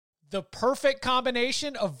The perfect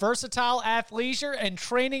combination of versatile athleisure and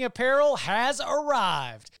training apparel has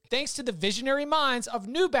arrived. Thanks to the visionary minds of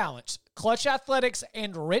New Balance, Clutch Athletics,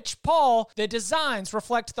 and Rich Paul, the designs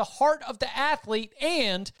reflect the heart of the athlete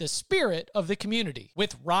and the spirit of the community.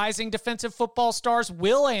 With rising defensive football stars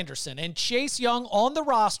Will Anderson and Chase Young on the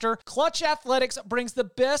roster, Clutch Athletics brings the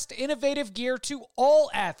best innovative gear to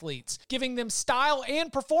all athletes, giving them style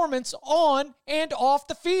and performance on and off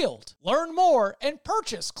the field. Learn more and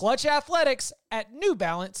purchase Clutch Athletics at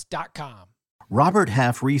newbalance.com. Robert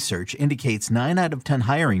Half research indicates 9 out of 10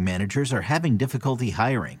 hiring managers are having difficulty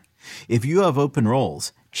hiring. If you have open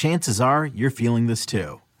roles, chances are you're feeling this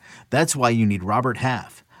too. That's why you need Robert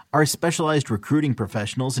Half. Our specialized recruiting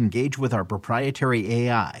professionals engage with our proprietary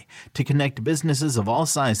AI to connect businesses of all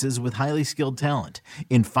sizes with highly skilled talent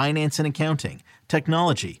in finance and accounting,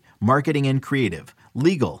 technology, marketing and creative,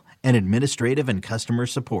 legal, and administrative and customer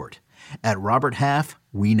support. At Robert Half,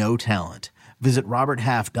 we know talent. Visit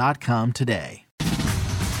roberthalf.com today.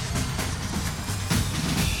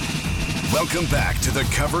 Welcome back to the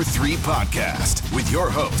Cover 3 podcast with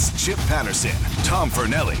your hosts, Chip Patterson, Tom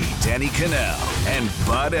Fernelli, Danny Cannell, and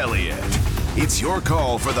Bud Elliott. It's your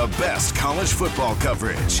call for the best college football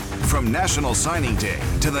coverage, from National Signing Day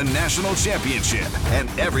to the National Championship and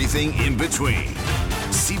everything in between.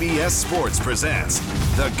 CBS Sports presents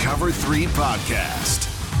the Cover 3 podcast.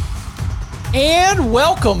 And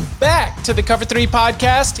welcome back to the Cover 3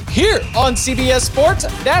 podcast here on CBS Sports.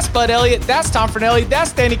 That's Bud Elliott. That's Tom Fernelli.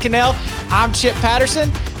 That's Danny Cannell. I'm Chip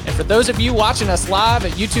Patterson. And for those of you watching us live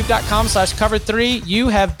at youtube.com/cover3, you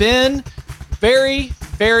have been very,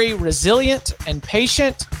 very resilient and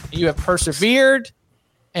patient. You have persevered.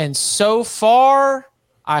 And so far,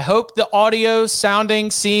 I hope the audio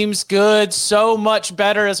sounding seems good. So much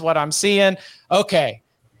better is what I'm seeing. Okay,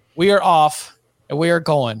 we are off. And we are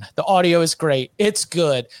going. The audio is great. It's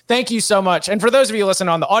good. Thank you so much. And for those of you listening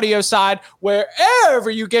on the audio side,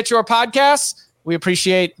 wherever you get your podcasts, we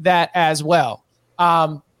appreciate that as well.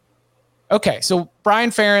 Okay, so Brian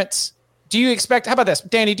Ferentz, do you expect, how about this?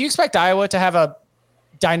 Danny, do you expect Iowa to have a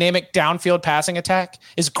dynamic downfield passing attack?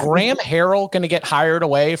 Is Graham Harrell going to get hired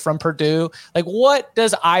away from Purdue? Like, what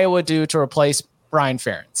does Iowa do to replace Brian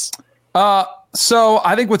Ferentz? So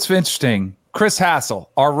I think what's interesting, Chris Hassel,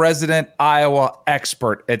 our resident Iowa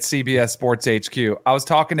expert at CBS Sports HQ. I was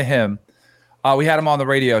talking to him. We had him on the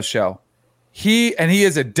radio show. He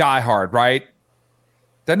is a diehard, right?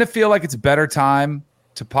 Doesn't it feel like it's a better time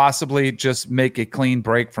to possibly just make a clean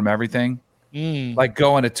break from everything? Like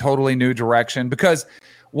go in a totally new direction? Because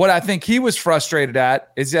what I think he was frustrated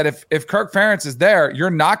at is that if Kirk Ferentz is there,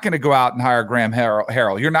 you're not going to go out and hire Graham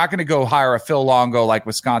Harrell. You're not going to go hire a Phil Longo like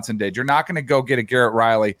Wisconsin did. You're not going to go get a Garrett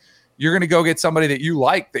Riley. You're going to go get somebody that you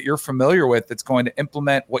like, that you're familiar with, that's going to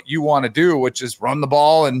implement what you want to do, which is run the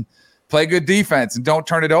ball and play good defense and don't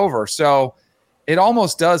turn it over. So it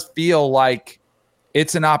almost does feel like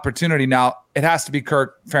it's an opportunity. Now, it has to be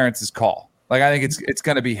Kirk Ferentz's call. Like, I think it's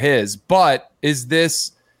going to be his. But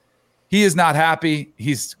he is not happy.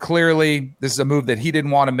 This is a move that he didn't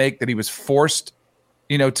want to make, that he was forced,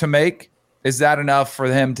 to make. Is that enough for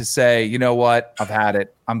him to say, you know what, I've had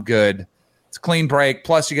it, I'm good? It's a clean break.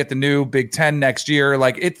 Plus, you get the new Big Ten next year.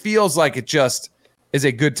 Like, it feels like it just is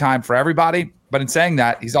a good time for everybody. But in saying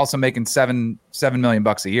that, he's also making $7 million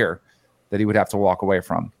a year that he would have to walk away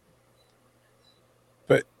from.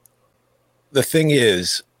 But the thing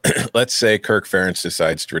is, let's say Kirk Ferentz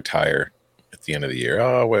decides to retire at the end of the year.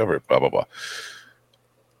 Oh, whatever, blah, blah, blah.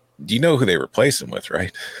 Do you know who they replace him with,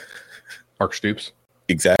 right? Mark Stoops.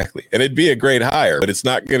 Exactly. And it'd be a great hire, but it's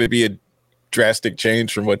not going to be a drastic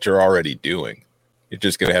change from what you're already doing. You're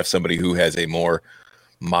just going to have somebody who has a more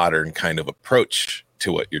modern kind of approach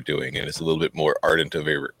to what you're doing and is a little bit more ardent of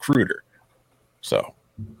a recruiter. So,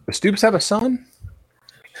 does Stoops have a son?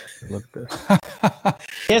 Look at this.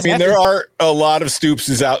 I mean, there are a lot of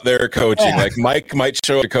Stoopses out there coaching. Yeah. Like Mike might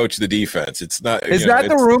show up to coach the defense. It's not. Is that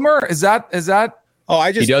the rumor? Is that? Oh,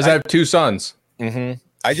 he does have 2 sons. Mm-hmm.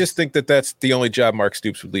 I just think that that's the only job Mark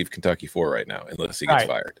Stoops would leave Kentucky for right now, unless he gets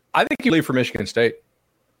fired. I think he'd leave for Michigan State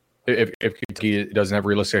if Kentucky doesn't have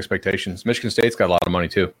realistic expectations. Michigan State's got a lot of money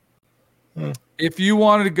too. If you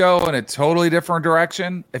wanted to go in a totally different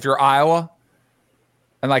direction, if you're Iowa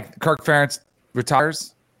and like Kirk Ferentz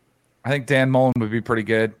retires, I think Dan Mullen would be pretty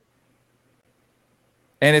good.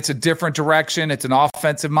 And it's a different direction. It's an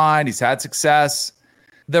offensive mind. He's had success.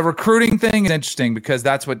 The recruiting thing is interesting because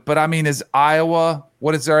but I mean, is Iowa,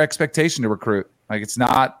 what is their expectation to recruit? Like, it's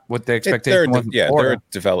not what the expectation was. They're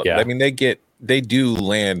developed. Yeah. I mean, they do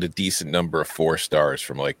land a decent number of 4 stars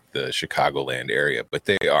from like the Chicagoland area, but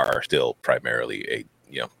they are still primarily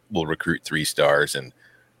will recruit 3 stars and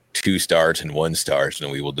 2 stars and 1 stars,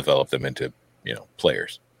 and we will develop them into,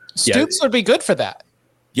 players. Stoops would be good for that.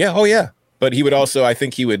 Yeah. Oh yeah. But he would also, I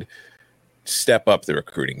think he would step up the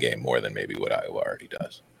recruiting game more than maybe what Iowa already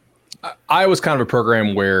does. Iowa's kind of a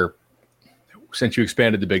program where, since you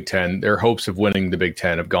expanded the Big Ten, their hopes of winning the Big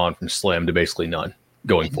Ten have gone from slim to basically none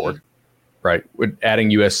going forward, right? With adding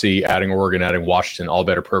USC, adding Oregon, adding Washington, all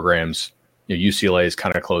better programs. UCLA is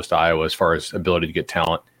kind of close to Iowa as far as ability to get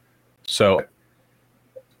talent. So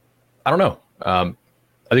I don't know.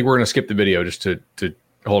 I think we're going to skip the video just to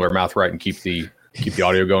hold our mouth right and keep the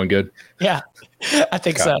audio going good. Yeah, I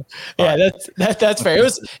think so. Yeah, that's fair.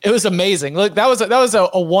 It was amazing. Look, that was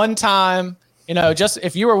a one-time, just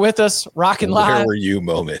if you were with us rocking live. Where were you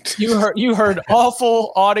moment? You heard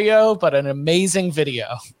awful audio, but an amazing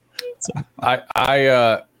video. So.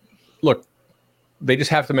 I look, they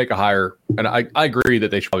just have to make a hire, and I agree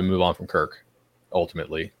that they should probably move on from Kirk.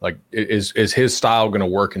 Ultimately, like, is his style going to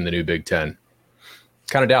work in the new Big Ten?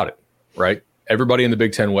 Kind of doubt it, right? Everybody in the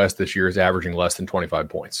Big Ten West this year is averaging less than 25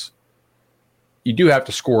 points. You do have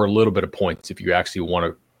to score a little bit of points if you actually want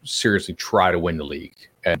to seriously try to win the league.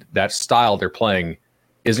 And that style they're playing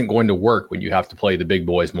isn't going to work when you have to play the big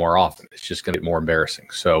boys more often. It's just going to get more embarrassing.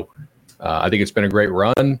 So I think it's been a great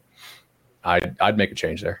run. I'd make a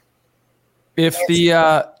change there. If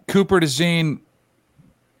the Cooper DeJean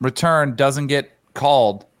return doesn't get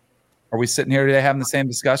called, are we sitting here today having the same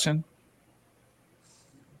discussion?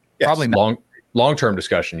 Yes. Probably not. Long-term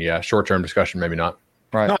discussion, yeah. Short-term discussion, maybe not.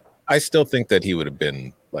 Right. No, I still think that he would have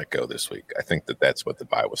been let go this week. I think that that's what the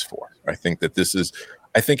bye was for. I think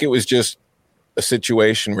it was just a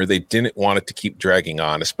situation where they didn't want it to keep dragging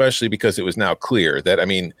on, especially because it was now clear that,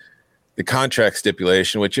 the contract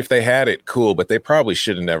stipulation, which if they had it, cool, but they probably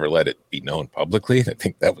should have never let it be known publicly. I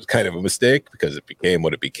think that was kind of a mistake because it became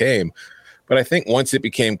what it became. But I think once it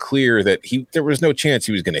became clear that there was no chance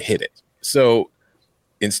he was going to hit it. So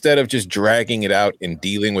instead of just dragging it out and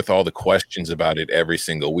dealing with all the questions about it every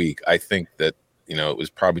single week, I think that, it was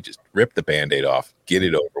probably just rip the Band-Aid off, get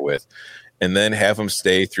it over with, and then have him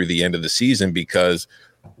stay through the end of the season, because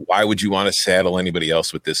why would you want to saddle anybody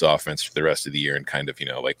else with this offense for the rest of the year and kind of,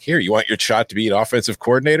 here, you want your shot to be an offensive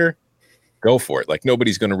coordinator? Go for it. Like,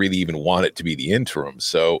 nobody's going to really even want it to be the interim.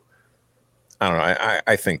 So I don't know.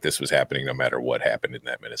 I think this was happening no matter what happened in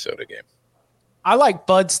that Minnesota game. I like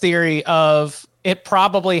Bud's theory of it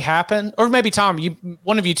probably happened, or maybe Tom,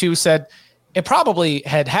 one of you two said it probably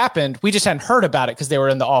had happened. We just hadn't heard about it because they were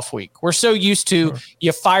in the off week. We're so used to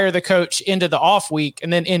you fire the coach into the off week,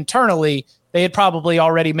 and then internally they had probably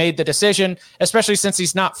already made the decision, especially since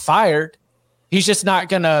he's not fired. He's just not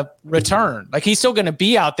going to return. Like, he's still going to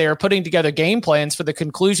be out there putting together game plans for the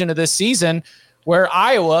conclusion of this season, where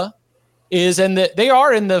Iowa is they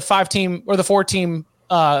are in the 5-team or the 4-team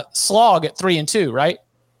slog at 3-2, right?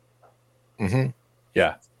 Mm-hmm.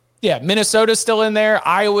 Yeah. Yeah. Minnesota's still in there.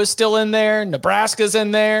 Iowa's still in there. Nebraska's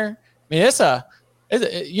in there. I mean,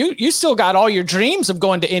 you still got all your dreams of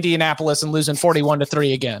going to Indianapolis and losing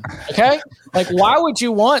 41-3 again. Okay. Like, why would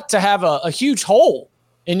you want to have a huge hole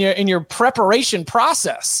in your preparation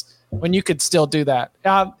process when you could still do that?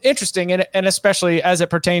 Interesting. And especially as it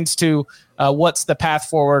pertains to what's the path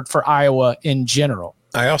forward for Iowa in general.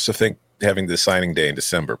 I also think having the signing day in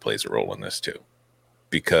December plays a role in this too,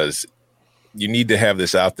 because you need to have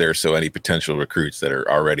this out there so any potential recruits that are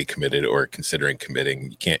already committed or considering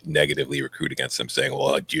committing, you can't negatively recruit against them saying,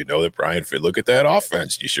 well, do you know that Brian Fitt, look at that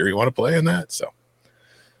offense? You sure you want to play in that? So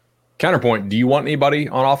counterpoint, do you want anybody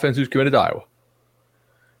on offense who's committed to Iowa?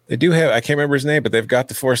 They do have, I can't remember his name, but they've got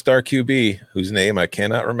the 4-star QB whose name I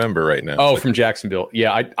cannot remember right now. Oh, from Jacksonville.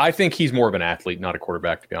 Yeah, I think he's more of an athlete, not a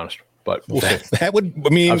quarterback, to be honest. But we'll see. That would,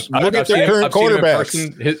 look at their current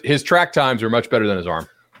quarterbacks. His track times are much better than his arm.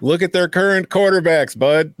 Look at their current quarterbacks,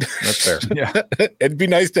 bud. That's fair. Yeah. It'd be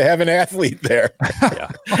nice to have an athlete there.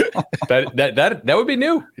 Yeah. That would be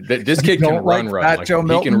new. This kid can run. Like, Joe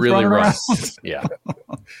he can really run. Yeah.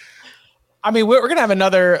 I mean, we're going to have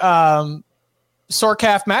another sore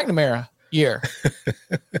calf McNamara year.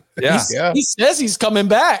 Yeah. He says he's coming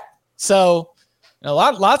back. So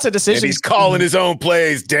lots of decisions. And he's calling his own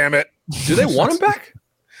plays, damn it. Do they want him back?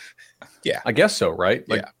 Yeah. I guess so, right?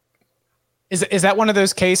 Like, yeah. Is that one of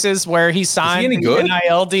those cases where he signed an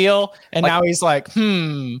NIL deal and now he's like,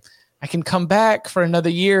 I can come back for another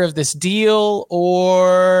year of this deal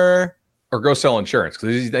or go sell insurance,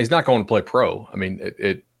 because he's not going to play pro. I mean,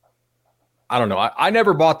 I don't know. I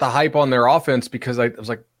never bought the hype on their offense because I was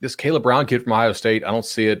like, this Caleb Brown kid from Ohio State, I don't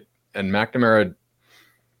see it. And McNamara,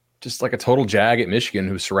 just like a total jag at Michigan,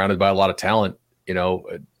 who's surrounded by a lot of talent.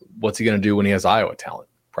 What's he going to do when he has Iowa talent?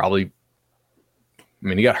 Probably I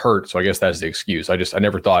mean, he got hurt, so I guess that's the excuse. I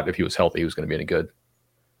never thought if he was healthy, he was going to be any good.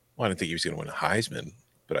 Well, I didn't think he was going to win a Heisman,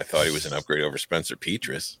 but I thought he was an upgrade over Spencer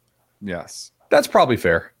Petras. Yes. That's probably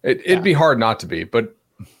fair. It'd be hard not to be, but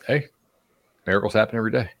hey, miracles happen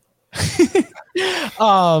every day.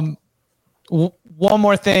 One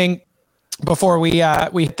more thing before we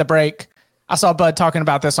hit the break. I saw Bud talking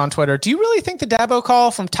about this on Twitter. Do you really think the Dabo call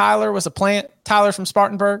from Tyler was a plant? Tyler from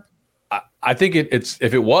Spartanburg? I think if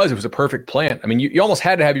it was a perfect plant. I mean, you almost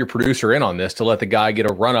had to have your producer in on this to let the guy get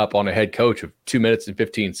a run up on a head coach of 2 minutes and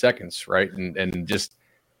 15 seconds, right? And just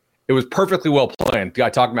it was perfectly well planned. The guy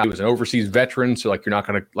talking about he was an overseas veteran, so like you're not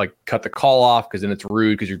going to like cut the call off because then it's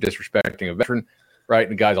rude because you're disrespecting a veteran, right?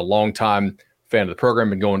 And the guy's a longtime fan of the program,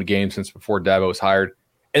 been going to games since before Dabo was hired.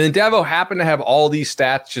 And then Dabo happened to have all these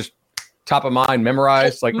stats just top of mind,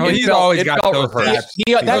 memorized. Like he's always got those stats.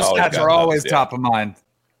 Those stats are always top of mind.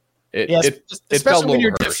 Especially when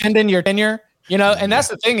you're defending your tenure, and that's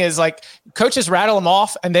the thing is like coaches rattle them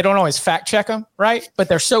off and they don't always fact check them, right? But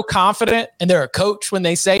they're so confident and they're a coach when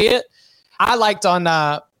they say it. I liked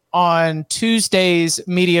on Tuesday's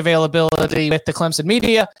media availability with the Clemson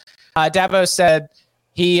media, Dabo said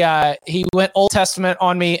he went Old Testament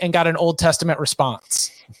on me and got an Old Testament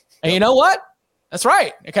response. And you know what? That's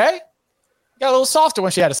right. Okay. Got a little softer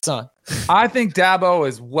when she had a son. I think Dabo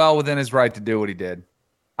is well within his right to do what he did.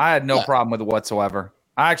 I had no problem with it whatsoever.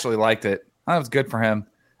 I actually liked it. That was good for him.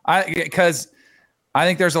 Because I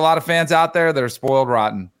think there's a lot of fans out there that are spoiled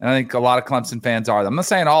rotten. And I think a lot of Clemson fans are. I'm not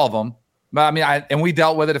saying all of them. But, I mean, and we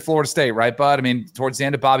dealt with it at Florida State, right, Bud? I mean, towards the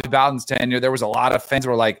end of Bobby Bowden's tenure, there was a lot of fans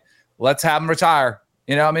who were like, let's have him retire.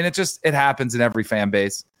 I mean, it happens in every fan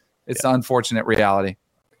base. It's an unfortunate reality.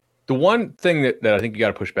 The one thing that I think you got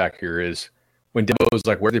to push back here is when Dabo was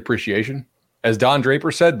like, where's the appreciation? As Don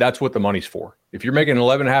Draper said, that's what the money's for. If you're making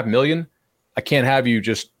 $11.5 million, I can't have you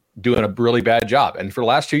just doing a really bad job. And for the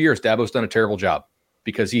last 2 years, Dabo's done a terrible job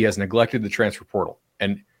because he has neglected the transfer portal.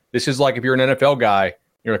 And this is like if you're an NFL guy,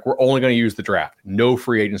 you're like, we're only going to use the draft. No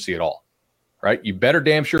free agency at all, right? You better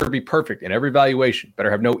damn sure be perfect in every evaluation.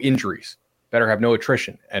 Better have no injuries. Better have no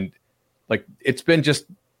attrition. And like it's been just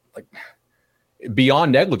like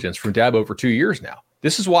beyond negligence from Dabo for 2 years now.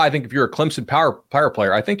 This is why I think if you're a Clemson power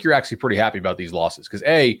player, I think you're actually pretty happy about these losses because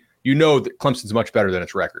that Clemson's much better than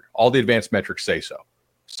its record. All the advanced metrics say so.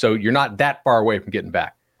 So you're not that far away from getting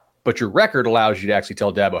back. But your record allows you to actually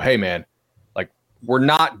tell Dabo, hey, man, like we're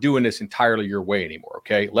not doing this entirely your way anymore,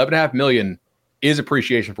 okay? $11.5 million is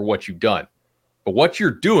appreciation for what you've done. But what you're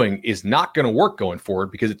doing is not going to work going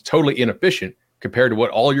forward because it's totally inefficient compared to what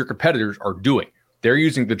all your competitors are doing. They're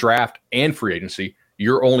using the draft and free agency.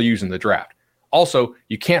 You're only using the draft. Also,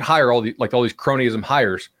 you can't hire all these cronyism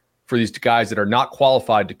hires for these guys that are not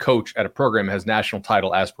qualified to coach at a program that has national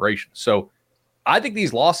title aspirations. So I think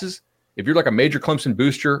these losses, if you're like a major Clemson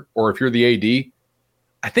booster or if you're the AD,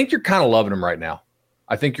 I think you're kind of loving them right now.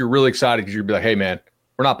 I think you're really excited because you'll be like, hey, man,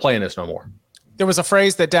 we're not playing this no more. There was a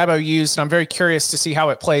phrase that Dabo used, and I'm very curious to see how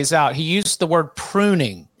it plays out. He used the word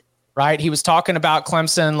pruning, right? He was talking about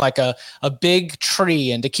Clemson like a big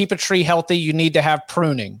tree, and to keep a tree healthy, you need to have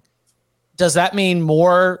pruning. Does that mean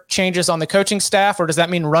more changes on the coaching staff, or does that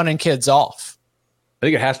mean running kids off? I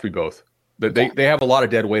think it has to be both. They have a lot of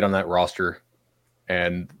dead weight on that roster,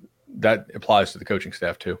 and that applies to the coaching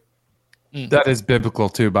staff too. That is biblical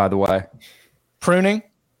too, by the way. Pruning?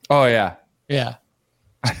 Oh, yeah. Yeah.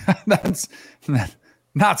 That's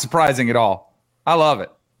not surprising at all. I love it.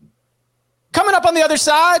 Coming up on the other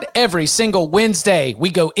side, every single Wednesday, we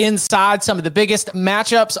go inside some of the biggest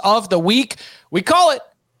matchups of the week. We call it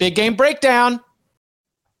Big Game Breakdown.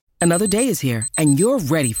 Another day is here, and you're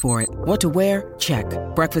ready for it. What to wear? Check.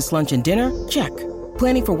 Breakfast, lunch, and dinner? Check.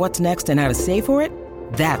 Planning for what's next and how to save for it?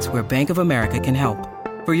 That's where Bank of America can help.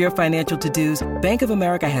 For your financial to-dos, Bank of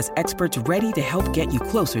America has experts ready to help get you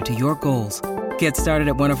closer to your goals. Get started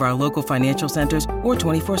at one of our local financial centers or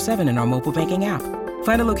 24/7 in our mobile banking app.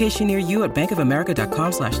 Find a location near you at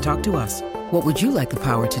bankofamerica.com/talktous. What would you like the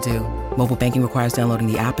power to do? Mobile banking requires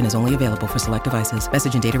downloading the app and is only available for select devices.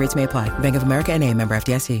 Message and data rates may apply. Bank of America NA, member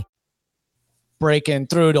FDIC. Breaking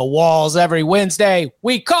through the walls every Wednesday,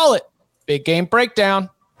 we call it Big Game Breakdown.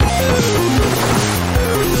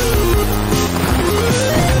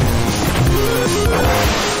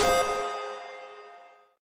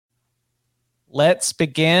 Let's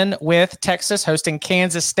begin with Texas hosting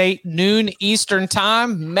Kansas State, noon Eastern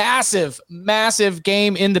time. Massive, massive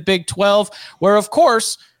game in the Big 12, where, of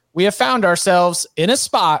course, we have found ourselves in a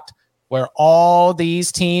spot where all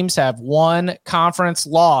these teams have one conference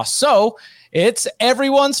loss. So it's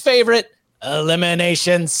everyone's favorite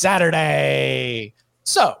Elimination Saturday.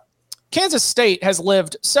 So Kansas State has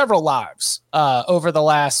lived several lives over the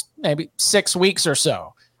last maybe 6 weeks or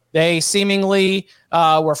so. They seemingly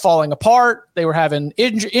were falling apart. They were having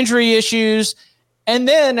injury issues. And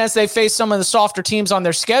then as they face some of the softer teams on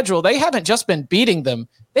their schedule, they haven't just been beating them.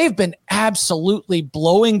 They've been absolutely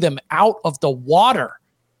blowing them out of the water.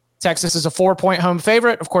 Texas is a 4-point home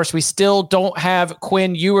favorite. Of course, we still don't have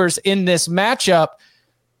Quinn Ewers in this matchup.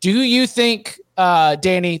 Do you think,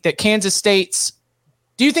 Danny, that Kansas State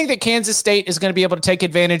is going to be able to take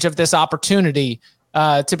advantage of this opportunity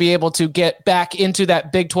to be able to get back into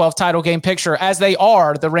that Big 12 title game picture as they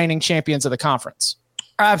are the reigning champions of the conference?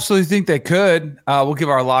 I absolutely think they could. We'll give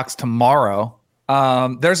our locks tomorrow.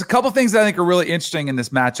 There's a couple things that I think are really interesting in this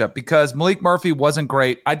matchup because Malik Murphy wasn't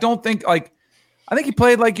great. I think he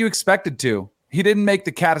played like you expected to. He didn't make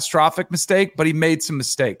the catastrophic mistake, but he made some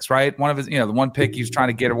mistakes, right? One of his, the one pick, he was trying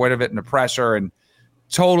to get rid of it in the pressure and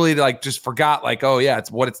totally just forgot oh yeah,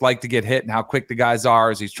 it's what it's like to get hit and how quick the guys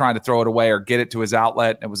are as he's trying to throw it away or get it to his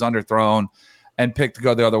outlet. And it was underthrown and picked to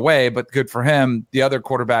go the other way, but good for him. The other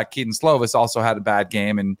quarterback, Keaton Slovis, also had a bad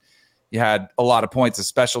game, and you had a lot of points of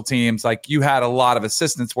special teams. You had a lot of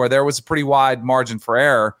assistance where there was a pretty wide margin for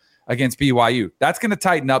error against BYU. That's going to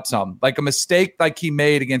tighten up some. A mistake like he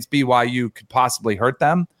made against BYU could possibly hurt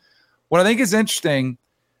them. What I think is interesting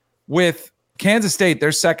with Kansas State,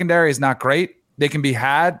 their secondary is not great. They can be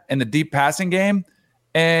had in the deep passing game,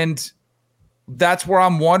 and that's where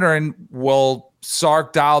I'm wondering, will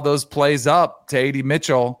Sark dial those plays up to A.D.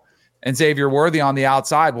 Mitchell and Xavier Worthy on the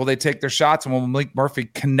outside? Will they take their shots, and will Malik Murphy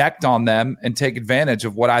connect on them and take advantage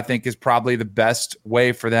of what I think is probably the best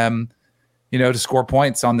way for them, to score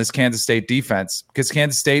points on this Kansas State defense? Because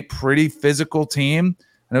Kansas State, pretty physical team.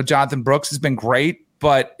 I know Jonathan Brooks has been great,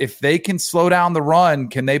 but if they can slow down the run,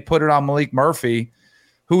 can they put it on Malik Murphy,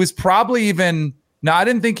 who is probably I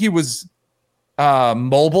didn't think he was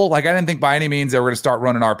mobile. I didn't think by any means they were going to start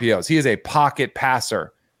running RPOs. He is a pocket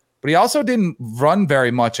passer, but he also didn't run very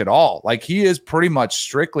much at all. He is pretty much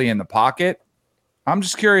strictly in the pocket. I'm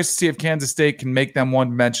just curious to see if Kansas State can make them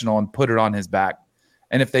one-dimensional and put it on his back.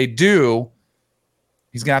 And if they do,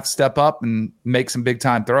 he's going to have to step up and make some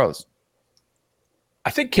big-time throws.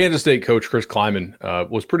 I think Kansas State coach Chris Kleiman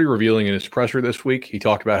was pretty revealing in his presser this week. He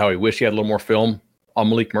talked about how he wished he had a little more film on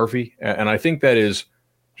Malik Murphy. And I think that is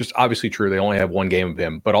just obviously true. They only have one game of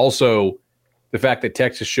him, but also the fact that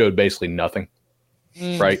Texas showed basically nothing,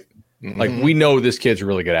 right? Mm-hmm. We know this kid's a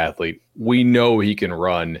really good athlete. We know he can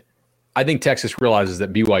run. I think Texas realizes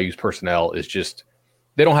that BYU's personnel is just,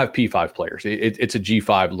 they don't have P5 players. It's a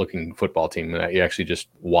G5 looking football team. And you actually just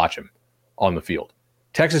watch them on the field.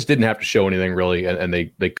 Texas didn't have to show anything really. And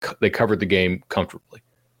they covered the game comfortably.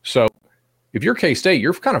 So if you're K-State,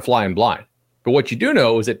 you're kind of flying blind. But what you do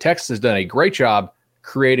know is that Texas has done a great job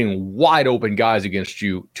creating wide open guys against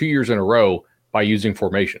you 2 years in a row by using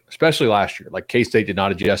formation, especially last year. K-State did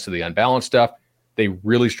not adjust to the unbalanced stuff. They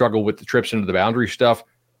really struggled with the trips into the boundary stuff.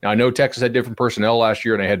 Now, I know Texas had different personnel last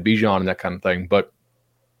year and they had Bijan and that kind of thing, but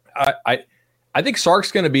I think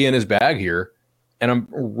Sark's going to be in his bag here, and I'm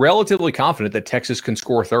relatively confident that Texas can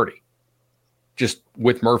score 30 just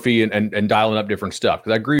with Murphy and dialing up different stuff.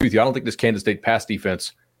 Because I agree with you. I don't think this Kansas State pass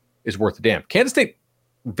defense is worth a damn. Kansas State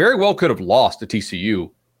very well could have lost to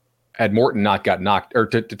TCU had Morton not got knocked, or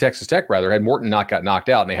to Texas Tech rather, had Morton not got knocked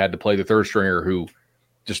out and they had to play the third stringer who,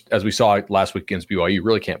 just as we saw last week against BYU,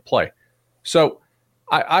 really can't play. So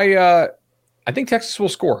I think Texas will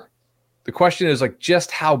score. The question is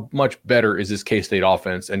just how much better is this K-State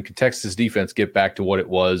offense, and can Texas defense get back to what it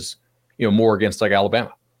was, more against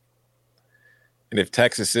Alabama? And if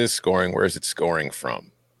Texas is scoring, where is it scoring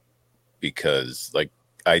from? Because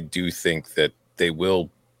I do think that they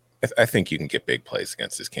will. I think you can get big plays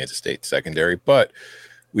against this Kansas State secondary, but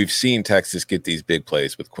we've seen Texas get these big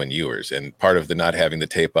plays with Quinn Ewers, and part of the not having the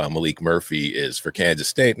tape on Malik Murphy is for Kansas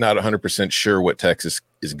State not 100% sure what Texas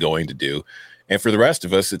is going to do. And for the rest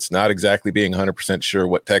of us, it's not exactly being 100% sure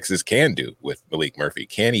what Texas can do with Malik Murphy.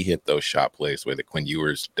 Can he hit those shot plays the way that Quinn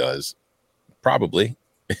Ewers does? Probably.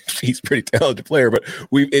 He's a pretty talented player, but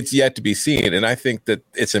it's yet to be seen. And I think that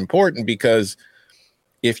it's important because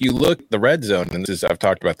if you look at the red zone, and I've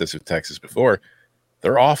talked about this with Texas before,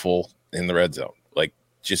 they're awful in the red zone,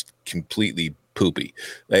 just completely poopy.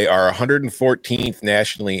 They are 114th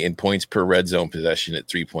nationally in points per red zone possession at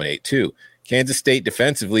 3.82. Kansas State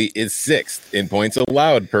defensively is 6th in points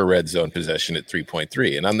allowed per red zone possession at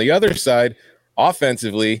 3.3. And on the other side,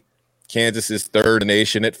 offensively, Kansas is third in the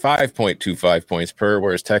nation at 5.25 points per,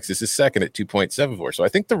 whereas Texas is second at 2.74. So I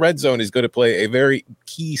think the red zone is going to play a very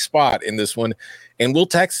key spot in this one. And will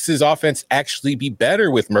Texas's offense actually be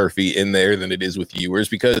better with Murphy in there than it is with Ewers?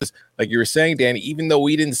 Because like you were saying, Danny, even though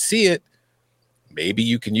we didn't see it, maybe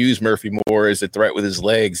you can use Murphy more as a threat with his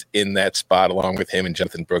legs in that spot, along with him and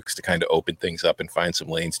Jonathan Brooks, to kind of open things up and find some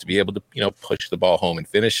lanes to be able to, push the ball home and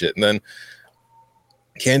finish it. And then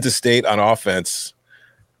Kansas State on offense,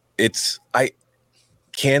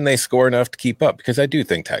 can they score enough to keep up? Because I do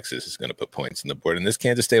think Texas is going to put points on the board. And this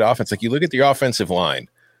Kansas State offense, like you look at the offensive line,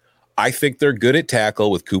 I think they're good at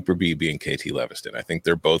tackle with Cooper Beebe and KT Leviston. I think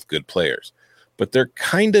they're both good players, but they're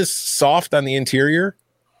kind of soft on the interior.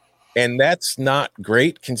 And that's not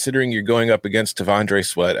great considering you're going up against Tavondre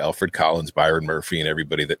Sweat, Alfred Collins, Byron Murphy, and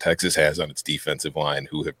everybody that Texas has on its defensive line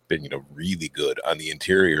who have been, really good on the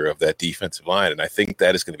interior of that defensive line. And I think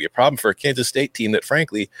that is going to be a problem for a Kansas State team that,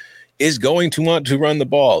 frankly, is going to want to run the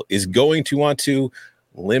ball, is going to want to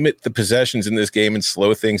limit the possessions in this game and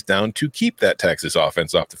slow things down to keep that Texas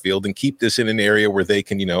offense off the field and keep this in an area where they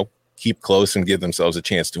can, keep close and give themselves a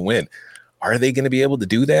chance to win. Are they going to be able to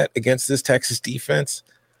do that against this Texas defense?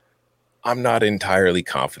 I'm not entirely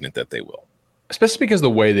confident that they will. Especially because the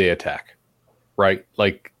way they attack, right?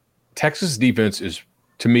 Like Texas defense is,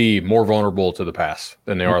 to me, more vulnerable to the pass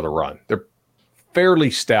than they are the run. They're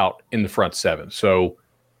fairly stout in the front seven. So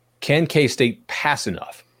can K-State pass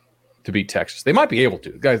enough to beat Texas? They might be able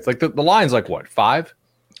to. Guys, like the line's like what, 5?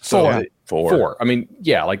 So four. I mean,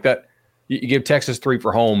 yeah, like that. You give Texas 3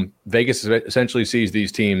 for home. Vegas essentially sees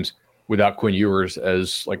these teams without Quinn Ewers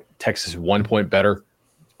as like Texas 1 point better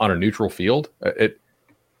on a neutral field.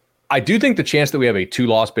 I do think the chance that we have a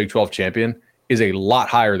 2-loss Big 12 champion is a lot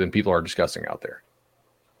higher than people are discussing out there.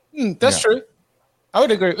 That's true. I would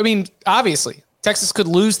agree. I mean, obviously, Texas could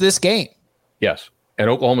lose this game. Yes. And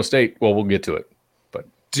Oklahoma State, well, we'll get to it. But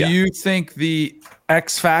do you think the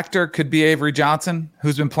X factor could be Avery Johnson,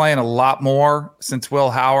 who's been playing a lot more since Will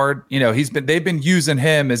Howard? They've been using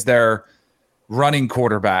him as their running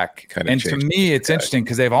quarterback. And to me, it's interesting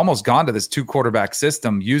because they've almost gone to this 2-quarterback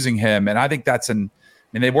system using him. And I think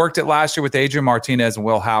they worked it last year with Adrian Martinez and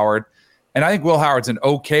Will Howard. And I think Will Howard's an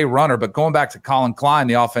okay runner, but going back to Colin Klein,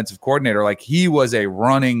 the offensive coordinator, like he was a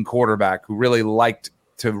running quarterback who really liked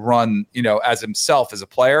to run, as himself as a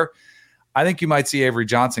player. I think you might see Avery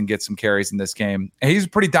Johnson get some carries in this game. And he's a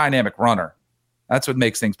pretty dynamic runner. That's what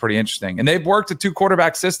makes things pretty interesting. And they've worked a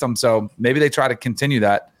 2-quarterback system, so maybe they try to continue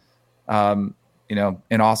that.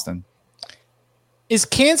 In Austin. Is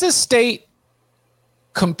Kansas State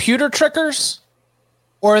computer trickers,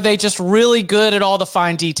 or are they just really good at all the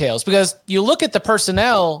fine details? Because you look at the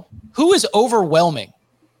personnel, who is overwhelming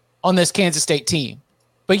on this Kansas State team,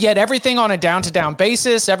 but yet everything on a down-to-down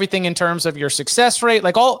basis, everything in terms of your success rate,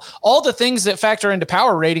 like all the things that factor into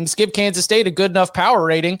power ratings give Kansas State a good enough power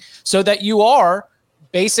rating so that you are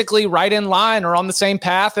basically right in line or on the same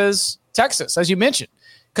path as Texas, as you mentioned.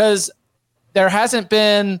 Because there hasn't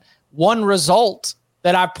been one result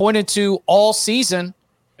that I've pointed to all season.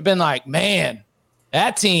 I've been like, man,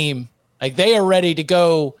 that team, like they are ready to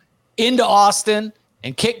go into Austin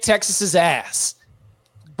and kick Texas's ass.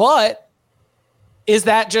 But is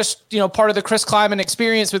that just, part of the Chris Kleiman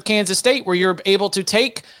experience with Kansas State where you're able to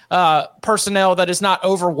take personnel that is not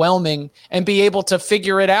overwhelming and be able to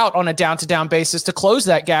figure it out on a down-to-down basis to close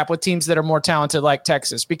that gap with teams that are more talented like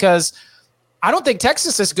Texas? Because I don't think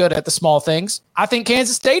Texas is good at the small things. I think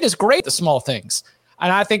Kansas State is great at the small things.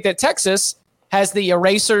 And I think that Texas has the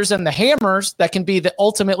erasers and the hammers that can be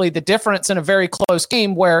ultimately the difference in a very close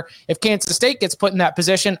game where if Kansas State gets put in that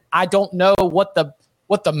position, I don't know what the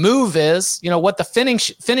move is, what the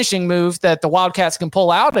finishing move that the Wildcats can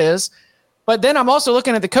pull out is. But then I'm also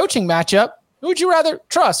looking at the coaching matchup. Who would you rather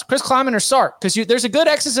trust, Chris Kleiman or Sark? Because there's a good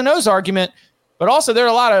X's and O's argument, but also there are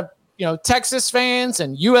a lot of Texas fans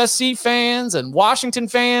and USC fans and Washington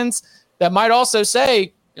fans that might also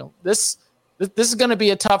say, this is going to be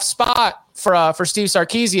a tough spot for Steve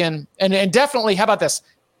Sarkisian. And definitely, how about this?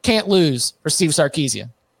 Can't lose for Steve Sarkisian.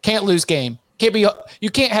 Can't lose game. You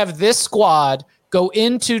can't have this squad go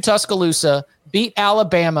into Tuscaloosa, beat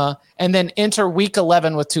Alabama, and then enter week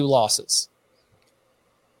 11 with 2 losses.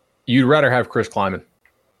 You'd rather have Chris Kleiman.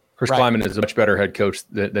 Chris Kleiman is a much better head coach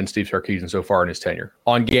than Steve Sarkisian so far in his tenure.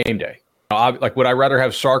 On game day, would I rather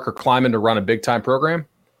have Sark or Kleiman to run a big-time program?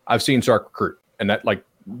 I've seen Sark recruit, and that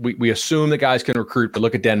we assume that guys can recruit, but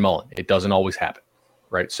look at Dan Mullen. It doesn't always happen,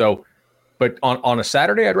 right? So, but on a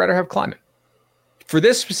Saturday, I'd rather have Kleiman. For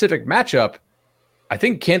this specific matchup, I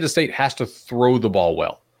think Kansas State has to throw the ball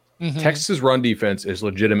well. Mm-hmm. Texas's run defense is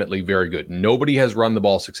legitimately very good. Nobody has run the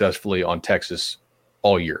ball successfully on Texas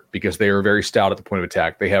all year because they are very stout at the point of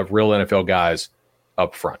attack. They have real NFL guys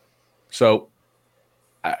up front. So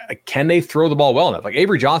can they throw the ball well enough? Like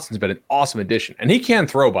Avery Johnson's been an awesome addition, and he can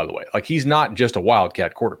throw, by the way. Like he's not just a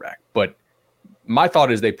wildcat quarterback, but my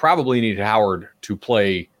thought is they probably need Howard to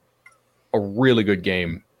play a really good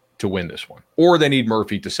game to win this one, or they need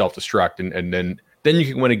Murphy to self-destruct, and then you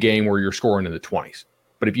can win a game where you're scoring in the 20s.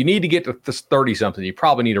 But if you need to get to this 30-something, you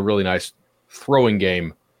probably need a really nice throwing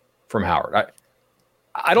game from Howard.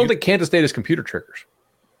 I don't think Kansas State has computer triggers,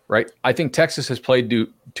 right? I think Texas has played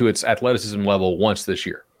to its athleticism level once this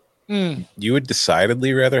year. You would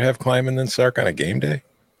decidedly rather have Kleiman than Sark on a game day?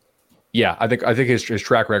 Yeah, I think his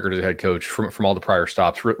track record as a head coach from all the prior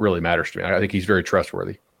stops really matters to me. I think he's very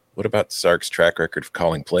trustworthy. What about Sark's track record of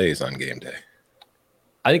calling plays on game day?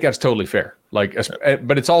 I think that's totally fair. Like,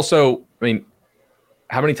 but it's also, I mean,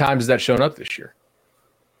 how many times has that shown up this year?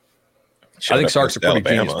 I think Sark's a pretty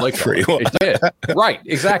genius play caller. It did. Right,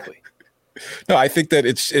 exactly. No, I think that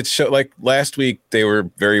it's like last week they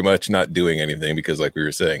were very much not doing anything because, like we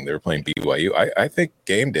were saying, they were playing BYU. I think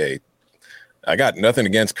game day, I got nothing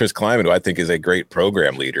against Chris Kleiman, who I think is a great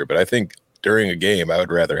program leader, but I think during a game I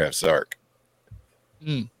would rather have Sark.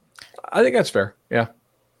 I think that's fair. Yeah.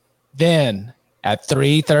 Then at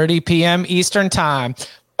 3:30 p.m. Eastern time,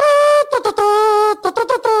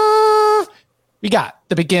 we got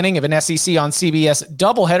the beginning of an SEC on CBS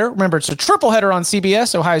doubleheader. Remember, it's a tripleheader on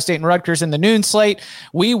CBS, Ohio State and Rutgers in the noon slate.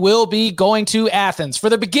 We will be going to Athens for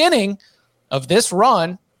the beginning of this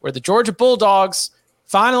run where the Georgia Bulldogs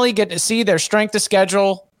finally get to see their strength of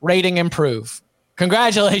schedule rating improve.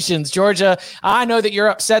 Congratulations, Georgia. I know that you're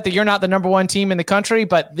upset that you're not the number one team in the country,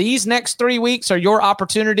 but these next 3 weeks are your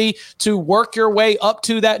opportunity to work your way up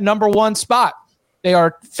to that number one spot. They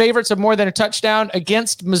are favorites of more than a touchdown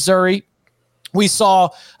against Missouri. We saw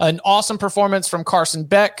an awesome performance from Carson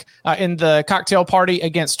Beck in the cocktail party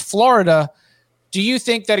against Florida. Do you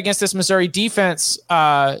think that against this Missouri defense,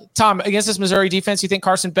 Tom, against this Missouri defense, you think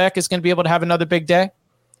Carson Beck is going to be able to have another big day?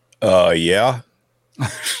 Yeah.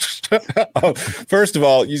 First of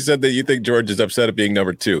all, you said that you think George is upset at being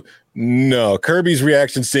number two. No, Kirby's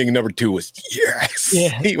reaction seeing number two was yes.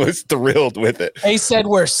 Yeah. He was thrilled with it. They said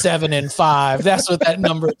we're 7-5. That's what that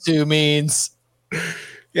number two means.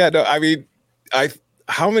 Yeah, no, I mean,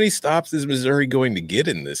 how many stops is Missouri going to get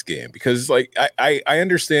in this game? Because like I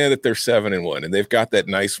understand that they're 7-1 and they've got that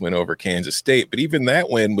nice win over Kansas State, but even that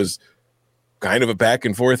win was kind of a back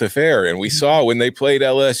and forth affair. And we saw when they played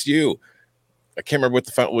LSU, I can't remember what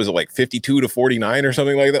the final was, it like 52-49 or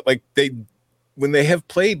something like that. Like when they have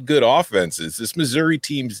played good offenses, this Missouri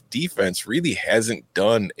team's defense really hasn't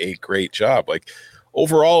done a great job. Like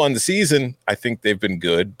overall on the season, I think they've been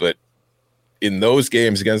good, but in those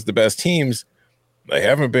games against the best teams, they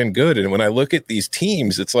haven't been good. And when I look at these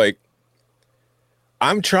teams, it's like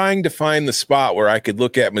I'm trying to find the spot where I could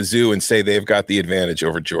look at Mizzou and say they've got the advantage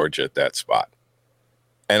over Georgia at that spot.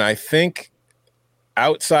 And I think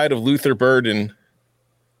outside of Luther Burden,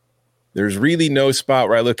 there's really no spot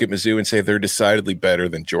where I look at Mizzou and say they're decidedly better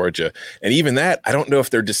than Georgia. And even that, I don't know if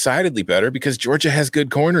they're decidedly better because Georgia has good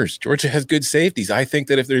corners. Georgia has good safeties. I think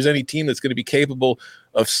that if there's any team that's going to be capable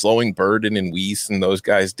of slowing Burden and Weiss and those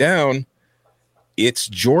guys down, it's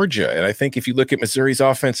Georgia. And I think if you look at Missouri's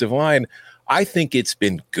offensive line, I think it's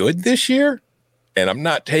been good this year, and I'm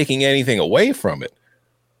not taking anything away from it.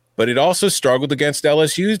 But it also struggled against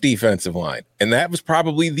LSU's defensive line. And that was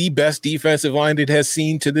probably the best defensive line it has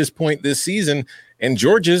seen to this point this season. And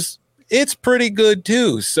Georgia's, it's pretty good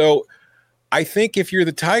too. So I think if you're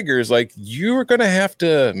the Tigers, like you're going to have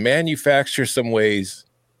to manufacture some ways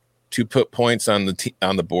to put points on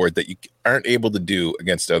the board that you aren't able to do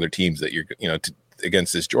against other teams that you're,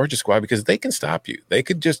 against this Georgia squad, because they can stop you. They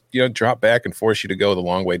could just, drop back and force you to go the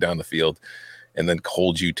long way down the field and then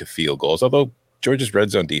hold you to field goals. Although Georgia's red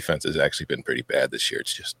zone defense has actually been pretty bad this year.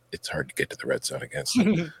 It's hard to get to the red zone against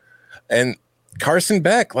them. And Carson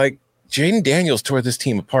Beck, like Jaden Daniels tore this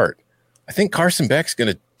team apart. I think Carson Beck's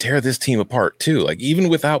going to tear this team apart too. Like even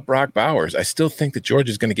without Brock Bowers, I still think that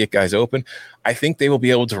Georgia's going to get guys open. I think they will be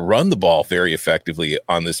able to run the ball very effectively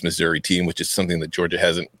on this Missouri team, which is something that Georgia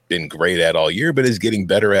hasn't been great at all year, but is getting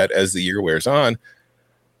better at as the year wears on.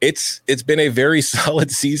 It's been a very solid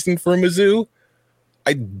season for Mizzou.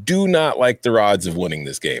 I do not like the odds of winning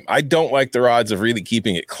this game. I don't like the odds of really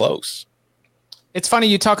keeping it close. It's funny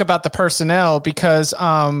you talk about the personnel because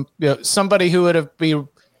somebody who would have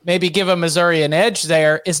maybe given Missouri an edge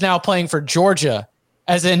there is now playing for Georgia,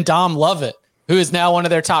 as in Dom Lovett, who is now one of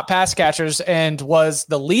their top pass catchers and was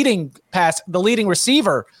the leading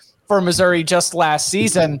receiver for Missouri just last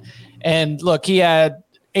season. And look, he had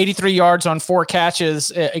 83 yards on 4 catches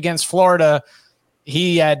against Florida.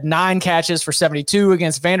 He had 9 catches for 72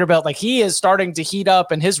 against Vanderbilt. Like, he is starting to heat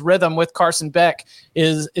up, and his rhythm with Carson Beck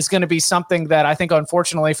is going to be something that I think,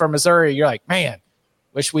 unfortunately for Missouri, you're like, man,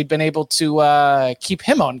 wish we'd been able to keep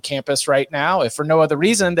him on campus right now, if for no other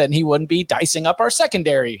reason than he wouldn't be dicing up our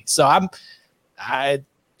secondary. So I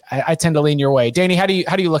tend to lean your way. Danny, how do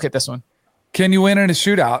you look at this one? Can you win in a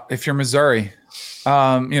shootout if you're Missouri?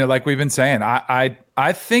 Like we've been saying,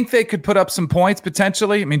 I think they could put up some points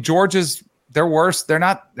potentially. I mean, Georgia's they're worse. They're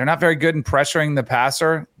not very good in pressuring the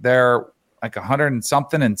passer. They're like 100 and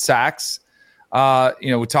something in sacks.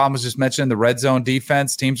 Tom was just mentioning the red zone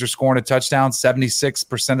defense. Teams are scoring a touchdown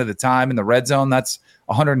 76% of the time in the red zone. That's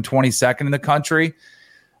 122nd in the country.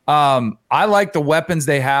 I like the weapons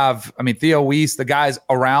they have. I mean, Theo Weiss, the guys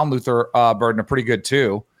around Luther Burden are pretty good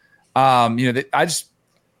too. I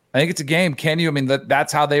think it's a game.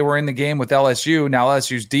 That's how they were in the game with LSU. Now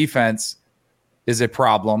LSU's defense is a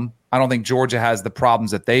problem. I don't think Georgia has the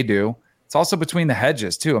problems that they do. It's also between the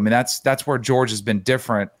hedges too. I mean, that's where Georgia's been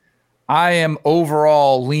different. I am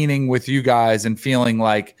overall leaning with you guys and feeling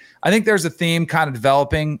like I think there's a theme kind of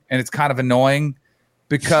developing, and it's kind of annoying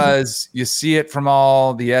because you see it from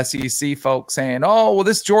all the SEC folks saying, oh, well,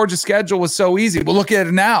 this Georgia schedule was so easy. Well, look at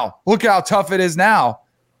it now. Look how tough it is now.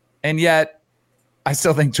 And yet I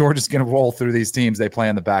still think Georgia's going to roll through these teams they play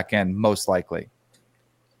on the back end, most likely.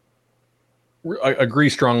 I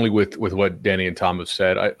agree strongly with what Danny and Tom have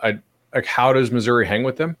said. I like, how does Missouri hang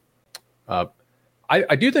with them?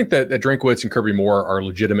 I do think that Drinkwitz and Kirby Moore are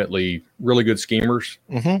legitimately really good schemers,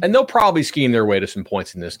 and they'll probably scheme their way to some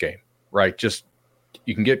points in this game, right? Just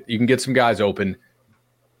you can get some guys open,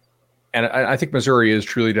 and I think Missouri is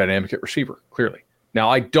truly dynamic at receiver. Clearly, now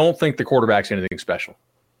I don't think the quarterback's anything special,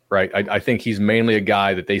 right? I think he's mainly a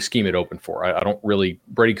guy that they scheme it open for. I don't really.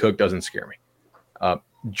 Brady Cook doesn't scare me.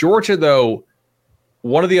 Georgia, though.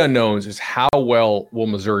 One of the unknowns is how well will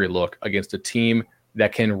Missouri look against a team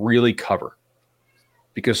that can really cover.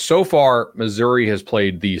 Because so far, Missouri has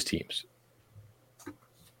played these teams.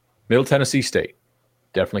 Middle Tennessee State,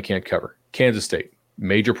 definitely can't cover. Kansas State,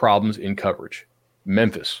 major problems in coverage.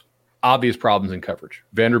 Memphis, obvious problems in coverage.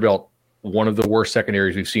 Vanderbilt, one of the worst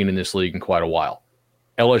secondaries we've seen in this league in quite a while.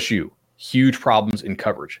 LSU, huge problems in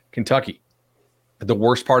coverage. Kentucky, the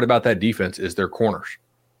worst part about that defense is their corners.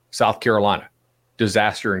 South Carolina,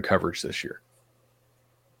 disaster in coverage this year.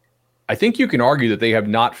 I think you can argue that they have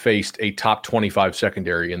not faced a top 25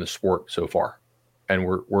 secondary in the sport so far, and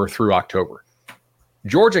we're through October.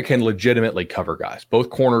 Georgia can legitimately cover guys.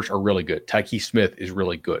 Both corners are really good. Tyke Smith is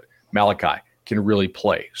really good. Malachi can really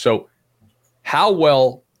play. So how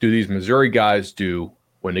well do these Missouri guys do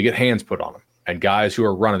when they get hands put on them and guys who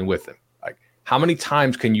are running with them? Like, how many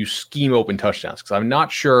times can you scheme open touchdowns? Because I'm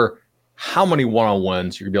not sure how many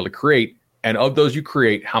one-on-ones you're going to be able to create. And of those you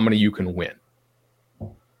create, how many you can win.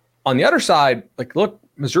 On the other side, like, look,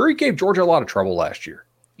 Missouri gave Georgia a lot of trouble last year.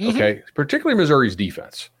 Okay, particularly Missouri's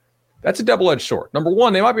defense. That's a double-edged sword. Number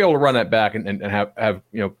one, they might be able to run that back and have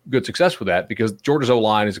good success with that because Georgia's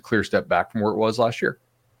O-line is a clear step back from where it was last year.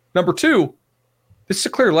 Number two, this is a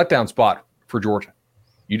clear letdown spot for Georgia.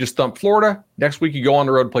 You just thump Florida. Next week, you go on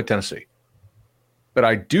the road to play Tennessee. But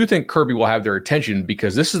I do think Kirby will have their attention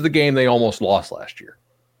because this is the game they almost lost last year.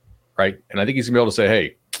 Right? And I think he's going to be able to say,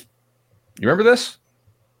 hey, you remember this?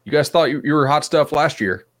 You guys thought you were hot stuff last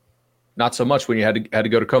year. Not so much when you had to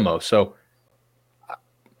go to Como. So,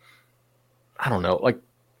 I don't know. Like,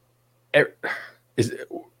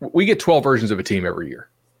 we get 12 versions of a team every year.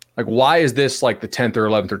 Like, why is this like the 10th or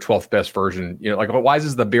 11th or 12th best version? Like, why is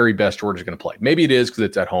this the very best Georgia's going to play? Maybe it is because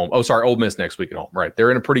it's at home. Oh, sorry, Ole Miss next week at home. Right? They're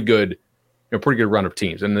in a pretty good run of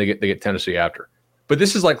teams, and they get Tennessee after. But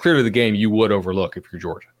this is like clearly the game you would overlook if you're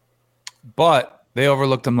Georgia. But they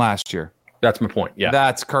overlooked them last year. That's my point. Yeah.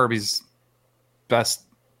 That's Kirby's best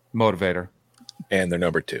motivator. And they're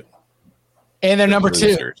number 2. And they're number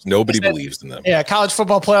 2. Nobody believes in them. Yeah, College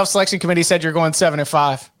Football Playoff Selection Committee said you're going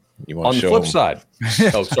 7-5. You want on to the show flip them?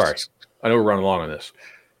 side. Oh, sorry. I know we're running long on this.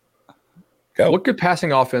 Go. What good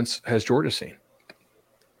passing offense has Georgia seen?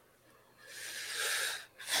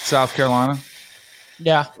 South Carolina.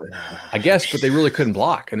 Yeah. I guess, but they really couldn't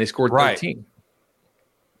block, and they scored 13.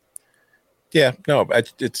 Yeah, no,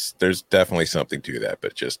 there's definitely something to that,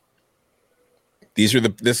 but just this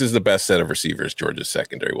is the best set of receivers Georgia's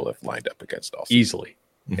secondary will have lined up against also. Easily.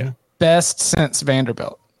 Yeah. Best since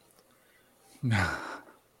Vanderbilt.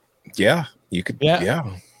 Yeah, you could.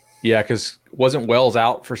 Yeah. Yeah, because wasn't Wells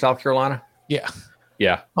out for South Carolina? Yeah.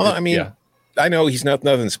 Yeah. Although, I mean, I know he's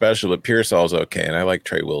nothing special, but Pearsall's okay, and I like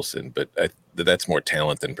Trey Wilson, but that's more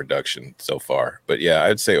talent than production so far. But yeah,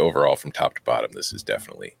 I'd say overall from top to bottom, this is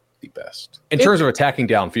definitely the best. In terms of attacking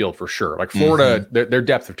downfield, for sure. Like Florida, their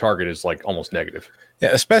depth of target is like almost negative. Yeah,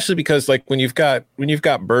 especially because like when you've got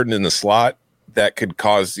Burden in the slot, that could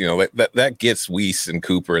cause, that gets Weiss and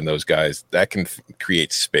Cooper and those guys, that can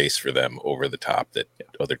create space for them over the top that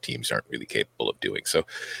other teams aren't really capable of doing. So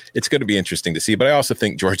it's going to be interesting to see. But I also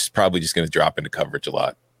think George is probably just going to drop into coverage a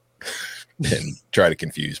lot and try to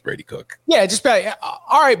confuse Brady Cook. Yeah, just be like,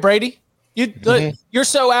 all right, Brady, you're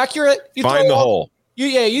so accurate. You find the hole.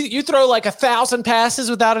 You throw like 1,000 passes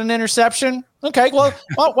without an interception. Okay, well,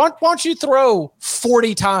 why don't you throw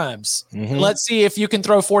 40 times? Let's see if you can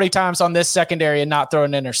throw 40 times on this secondary and not throw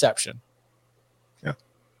an interception. Yeah.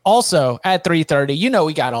 Also, at 3:30,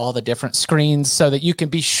 we got all the different screens so that you can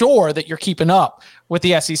be sure that you're keeping up with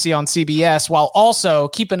the SEC on CBS while also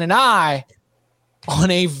keeping an eye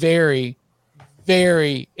on a very,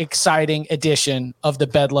 very exciting edition of the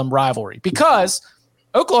Bedlam rivalry. Because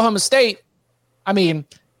Oklahoma State,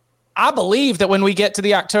 I believe that when we get to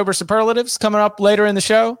the October superlatives coming up later in the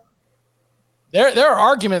show, there are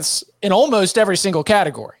arguments in almost every single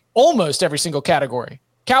category. Almost every single category.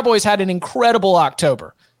 Cowboys had an incredible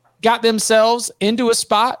October. Got themselves into a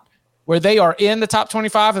spot where they are in the top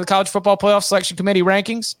 25 of the College Football Playoff Selection Committee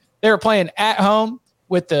rankings. They are playing at home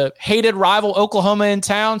with the hated rival Oklahoma in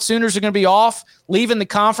town. Sooners are going to be off, leaving the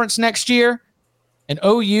conference next year. And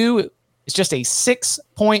OU is just a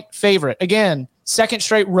 6-point favorite. Again, second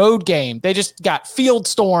straight road game. They just got field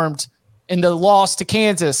stormed in the loss to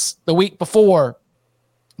Kansas the week before.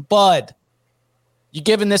 Bud, you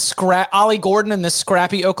giving this Ollie Gordon and this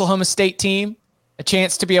scrappy Oklahoma State team a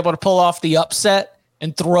chance to be able to pull off the upset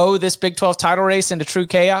and throw this Big 12 title race into true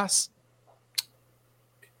chaos?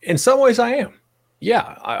 In some ways I am.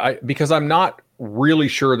 Yeah, I because I'm not really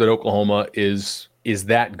sure that Oklahoma is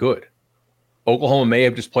that good. Oklahoma may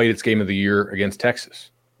have just played its game of the year against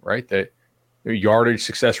Texas, right? Their yardage,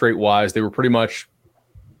 success rate wise, they were pretty much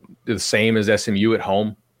the same as SMU at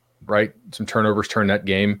home, right? Some turnovers turned that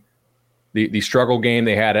game. The struggle game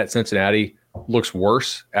they had at Cincinnati looks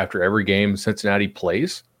worse after every game Cincinnati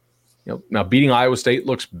plays. Now beating Iowa State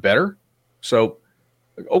looks better. So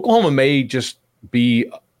Oklahoma may just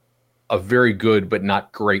be a very good but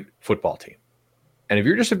not great football team. And if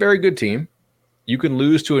you're just a very good team, you can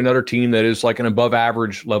lose to another team that is like an above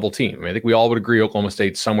average level team. I think we all would agree Oklahoma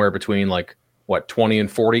State's somewhere between 20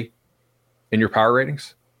 and 40 in your power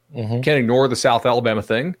ratings. Can't ignore the South Alabama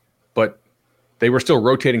thing, but they were still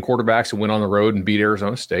rotating quarterbacks and went on the road and beat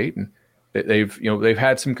Arizona State. And they've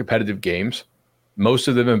had some competitive games. Most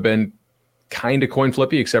of them have been kind of coin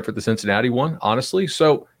flippy, except for the Cincinnati one, honestly.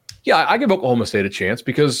 So yeah, I give Oklahoma State a chance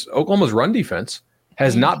because Oklahoma's run defense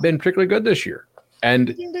has not been particularly good this year.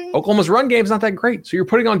 And Oklahoma's run game is not that great. So you're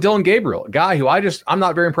putting on Dylan Gabriel, a guy who I'm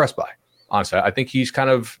not very impressed by. Honestly, I think he's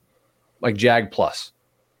kind of like Jag plus,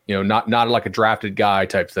 not like a drafted guy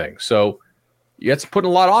type thing. So it's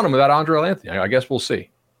putting a lot on him without Andre Anthony. I guess we'll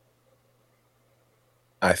see.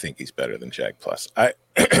 I think he's better than Jag plus.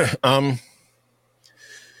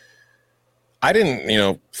 I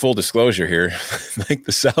didn't, full disclosure here, like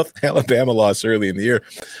the South Alabama loss early in the year,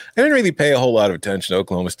 I didn't really pay a whole lot of attention to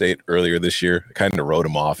Oklahoma State earlier this year. I kind of wrote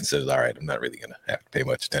them off and said, all right, I'm not really going to have to pay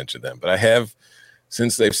much attention to them. But I have,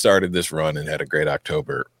 since they've started this run and had a great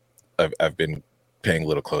October, I've been paying a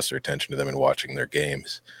little closer attention to them and watching their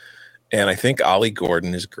games. And I think Ollie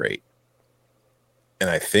Gordon is great.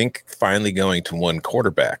 And I think finally going to one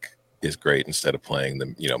quarterback is great instead of playing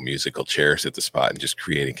the, musical chairs at the spot and just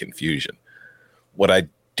creating confusion. What I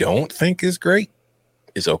don't think is great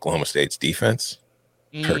is Oklahoma State's defense,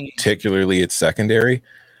 particularly its secondary.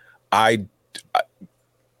 I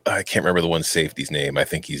can't remember the one safety's name. I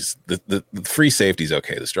think he's the free safety's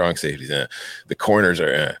okay. The strong safety's the corners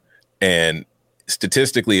are and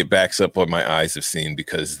statistically it backs up what my eyes have seen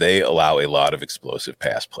because they allow a lot of explosive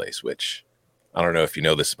pass plays, which I don't know if you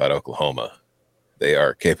know this about Oklahoma. They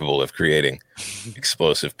are capable of creating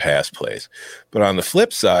explosive pass plays. But on the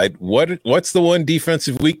flip side, what's the one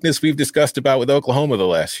defensive weakness we've discussed about with Oklahoma the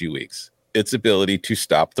last few weeks? Its ability to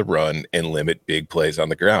stop the run and limit big plays on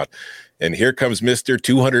the ground. And here comes Mr.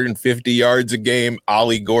 250 yards a game,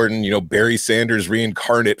 Ollie Gordon, Barry Sanders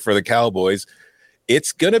reincarnate for the Cowboys.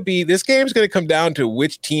 This game's going to come down to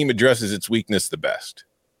which team addresses its weakness the best.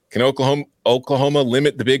 Can Oklahoma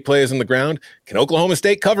limit the big plays on the ground? Can Oklahoma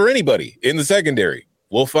State cover anybody in the secondary?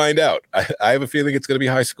 We'll find out. I have a feeling it's going to be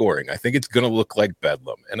high scoring. I think it's going to look like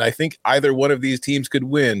Bedlam. And I think either one of these teams could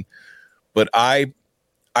win, but I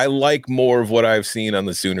like more of what I've seen on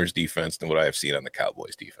the Sooners defense than what I've seen on the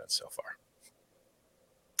Cowboys defense so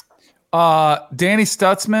far. Danny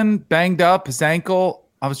Stutzman banged up his ankle.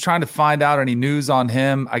 I was trying to find out any news on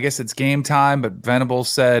him. I guess it's game time, but Venables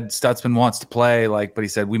said Stutzman wants to play. But he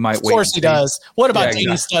said we might wait. Of course he does. What about Danny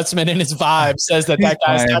Stutzman and his vibe says that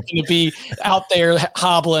guy's not going to be out there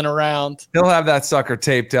hobbling around. He'll have that sucker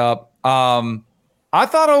taped up. I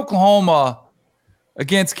thought Oklahoma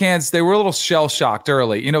against Kansas, they were a little shell-shocked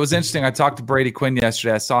early. It was interesting. I talked to Brady Quinn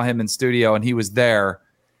yesterday. I saw him in studio, and he was there.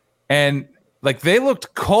 And they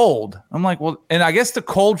looked cold. I'm like, well, and I guess the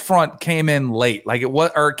cold front came in late,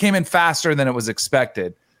 it came in faster than it was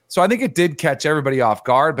expected. So I think it did catch everybody off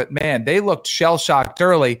guard, but man, they looked shell-shocked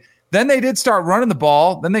early. Then they did start running the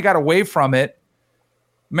ball. Then they got away from it.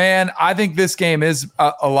 Man, I think this game is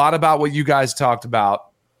a lot about what you guys talked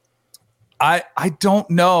about. I don't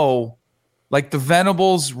know, the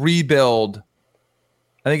Venables rebuild,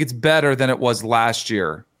 I think it's better than it was last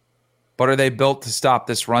year, but are they built to stop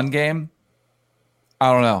this run game?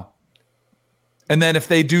 I don't know. And then if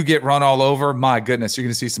they do get run all over, my goodness, you're going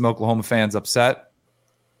to see some Oklahoma fans upset.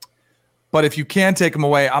 But if you can take them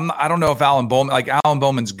away, I don't know if Alan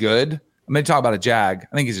Bowman's good. I'm going to talk about a Jag.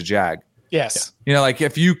 I think he's a Jag. Yes.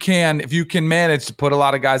 If you can manage to put a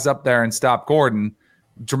lot of guys up there and stop Gordon,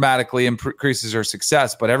 dramatically increases their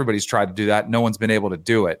success. But everybody's tried to do that. No one's been able to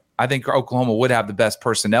do it. I think Oklahoma would have the best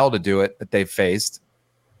personnel to do it that they've faced.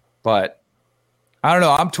 But I don't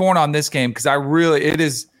know. I'm torn on this game because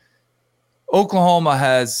Oklahoma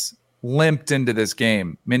has limped into this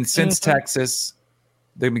game. I mean, since Texas,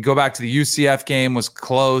 they go back to the UCF game was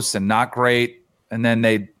close and not great. And then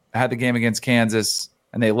they had the game against Kansas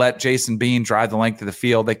and they let Jason Bean drive the length of the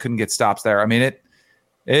field. They couldn't get stops there. I mean, it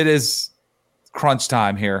is crunch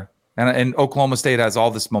time here. And Oklahoma State has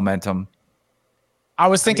all this momentum. I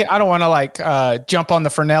was thinking, I don't want to jump on the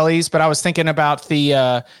Fernellis, but I was thinking about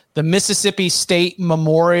the Mississippi State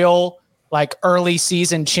Memorial, early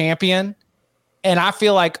season champion. And I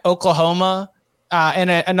feel like Oklahoma in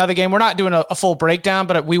another game, we're not doing a full breakdown,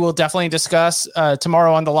 but we will definitely discuss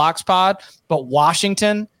tomorrow on the Locks Pod. But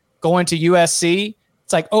Washington going to USC,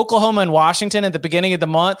 it's like Oklahoma and Washington at the beginning of the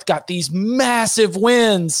month got these massive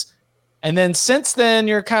wins. And then since then,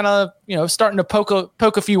 you're kind of, starting to poke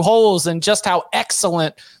a few holes in just how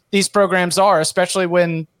excellent these programs are, especially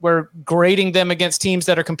when we're grading them against teams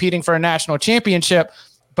that are competing for a national championship.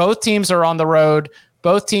 Both teams are on the road.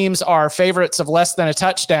 Both teams are favorites of less than a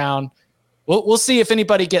touchdown. We'll see if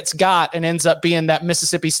anybody gets got and ends up being that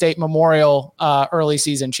Mississippi State Memorial early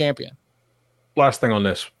season champion. Last thing on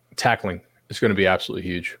this, tackling is going to be absolutely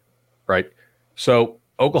huge, right? So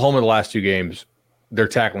Oklahoma, the last two games, their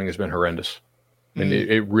tackling has been horrendous. And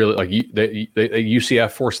it really,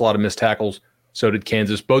 UCF forced a lot of missed tackles. So did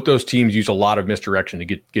Kansas. Both those teams use a lot of misdirection to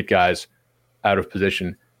get guys out of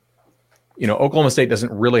position. Oklahoma State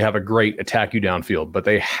doesn't really have a great attack you downfield, but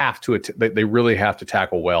they have to. They really have to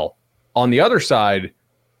tackle well. On the other side,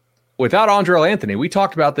 without Andrell Anthony, we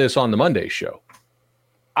talked about this on the Monday show.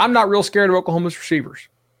 I'm not real scared of Oklahoma's receivers.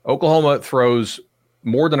 Oklahoma throws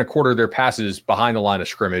more than a quarter of their passes behind the line of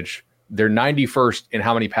scrimmage. They're 91st in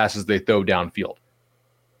how many passes they throw downfield.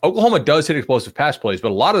 Oklahoma does hit explosive pass plays,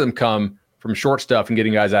 but a lot of them come from short stuff and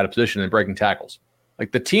getting guys out of position and breaking tackles.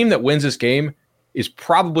 The team that wins this game is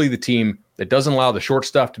probably the team that doesn't allow the short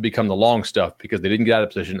stuff to become the long stuff because they didn't get out of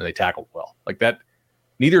position and they tackled well. That,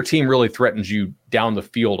 neither team really threatens you down the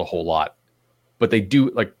field a whole lot, but they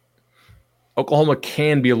do. Oklahoma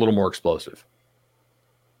can be a little more explosive.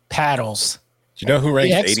 Paddles. Do you know who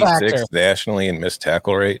ranks 86th nationally in missed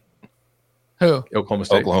tackle rate? Who? Oklahoma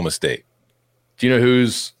State. Oklahoma State. Do you know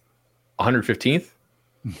who's 115th?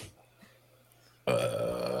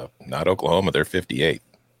 Not Oklahoma. They're 58th.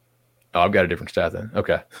 Oh, I've got a different stat then.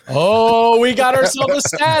 Okay. Oh, we got ourselves a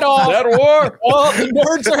stat off. Stat war. Oh, the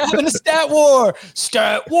nerds are having a stat war.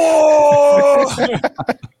 Stat war.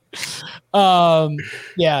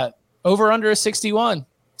 Yeah. Over under a 61.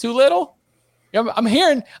 Too little? I'm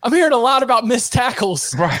hearing a lot about missed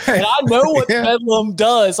tackles. Right. And I know what Bedlam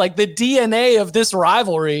does. The DNA of this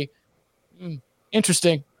rivalry.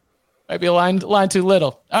 Interesting. Might be a line too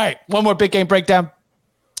little. All right. One more big game breakdown.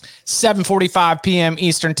 7:45 p.m.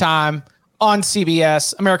 Eastern time on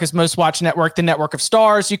CBS, America's most watched network, the network of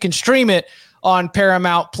stars. You can stream it on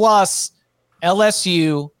Paramount Plus.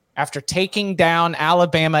 LSU, after taking down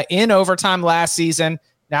Alabama in overtime last season,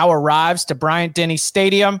 now arrives to Bryant-Denny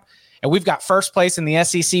Stadium. And we've got first place in the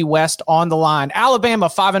SEC West on the line. Alabama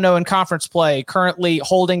 5-0 in conference play, currently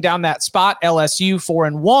holding down that spot. LSU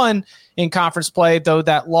 4-1 in conference play, though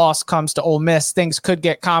that loss comes to Ole Miss. Things could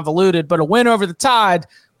get convoluted, but a win over the Tide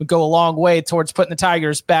would go a long way towards putting the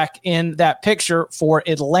Tigers back in that picture for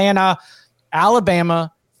Atlanta.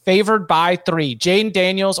 Alabama favored by 3. Jaden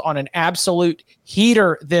Daniels on an absolute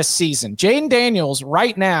heater this season. Jaden Daniels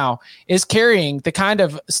right now is carrying the kind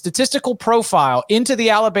of statistical profile into the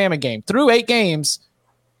Alabama game through 8 games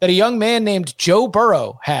that a young man named Joe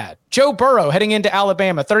Burrow had. Joe Burrow heading into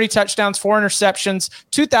Alabama, 30 touchdowns, 4 interceptions,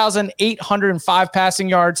 2,805 passing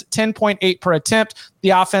yards, 10.8 per attempt. The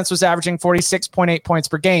offense was averaging 46.8 points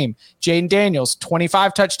per game. Jaden Daniels,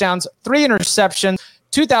 25 touchdowns, 3 interceptions,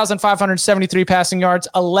 2,573 passing yards,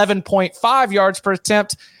 11.5 yards per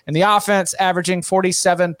attempt, and the offense averaging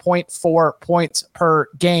 47.4 points per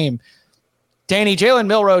game. Danny, Jalen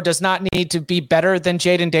Milroe does not need to be better than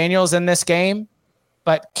Jaden Daniels in this game,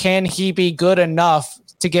 but can he be good enough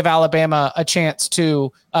to give Alabama a chance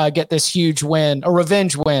to get this huge win, a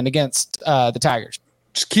revenge win against the Tigers?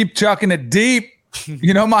 Just keep chucking it deep.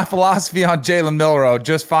 You know my philosophy on Jalen Milroe.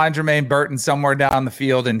 Just find Jermaine Burton somewhere down the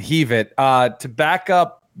field and heave it. To back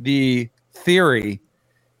up the theory,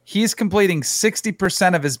 he's completing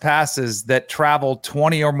 60% of his passes that travel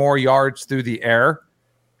 20 or more yards through the air. I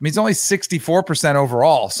mean, he's only 64%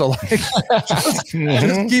 overall. So just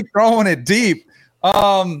keep throwing it deep.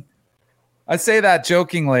 I say that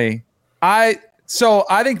jokingly. I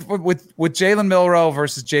think with Jalen Milroe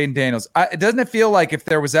versus Jaden Daniels, doesn't it feel like if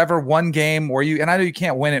there was ever one game where and I know you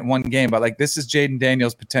can't win it in one game, but like this is Jaden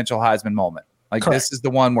Daniels' potential Heisman moment. Like Correct. This is the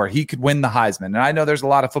one where he could win the Heisman. And I know there's a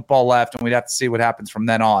lot of football left and we'd have to see what happens from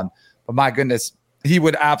then on. But my goodness, he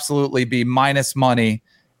would absolutely be minus money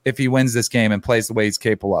if he wins this game and plays the way he's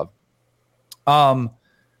capable of.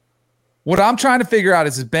 What I'm trying to figure out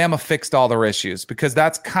is Bama fixed all their issues, because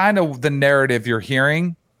that's kind of the narrative you're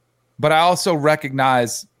hearing. But I also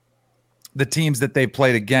recognize the teams that they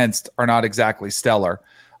played against are not exactly stellar.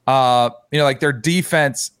 Like their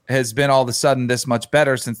defense has been all of a sudden this much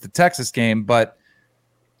better since the Texas game. But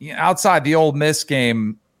outside the Ole Miss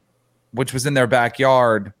game, which was in their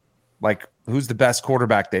backyard, like who's the best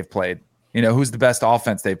quarterback they've played? Who's the best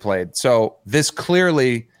offense they've played? So this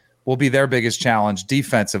clearly will be their biggest challenge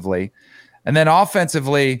defensively. And then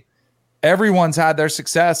offensively, everyone's had their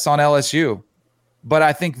success on LSU. But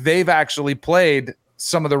I think they've actually played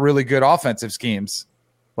some of the really good offensive schemes.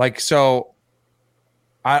 So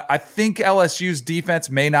I think LSU's defense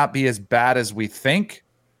may not be as bad as we think.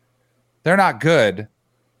 They're not good,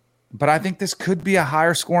 but I think this could be a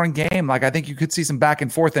higher scoring game. I think you could see some back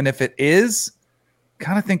and forth. And if it is,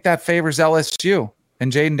 kind of think that favors LSU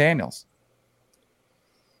and Jaden Daniels.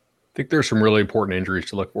 I think there's some really important injuries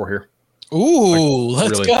to look for here. Ooh,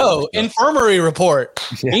 let's really go. Infirmary report.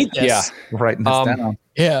 Need this. Yeah. Writing this down.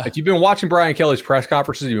 Yeah. If you've been watching Brian Kelly's press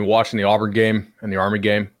conferences, you've been watching the Auburn game and the Army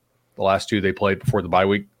game, the last 2 they played before the bye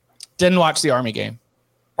week. Didn't watch the Army game.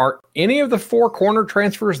 Are any of the 4 corner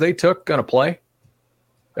transfers they took going to play?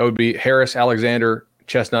 That would be Harris, Alexander,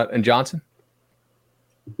 Chestnut, and Johnson.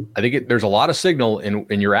 I think there's a lot of signal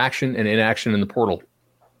in your action and inaction in the portal.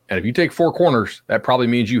 And if you take 4 corners, that probably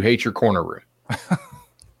means you hate your corner room.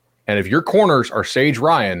 And if your corners are Sage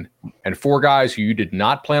Ryan and 4 guys who you did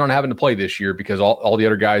not plan on having to play this year because all the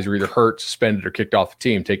other guys are either hurt, suspended, or kicked off the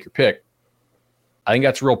team, take your pick, I think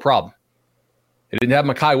that's a real problem. They didn't have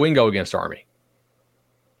Mekhi Wingo against Army.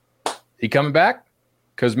 He coming back?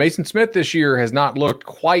 Because Mason Smith this year has not looked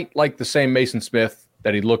quite like the same Mason Smith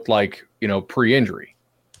that he looked like, pre-injury.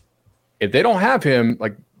 If they don't have him,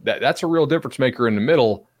 that's a real difference maker in the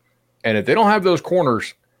middle. And if they don't have those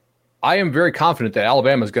corners, I am very confident that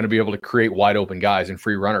Alabama is going to be able to create wide open guys and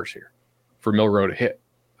free runners here for Milroe to hit.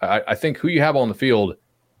 I think who you have on the field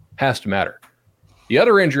has to matter. The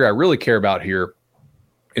other injury I really care about here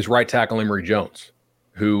is right tackle Emory Jones,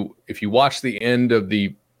 who, if you watch the end of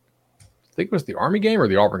I think it was the Army game or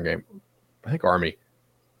the Auburn game. I think Army.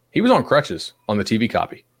 He was on crutches on the TV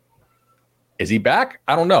copy. Is he back?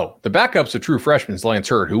 I don't know. The backup's a true freshman, Lance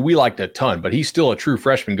Hurd, who we liked a ton, but he's still a true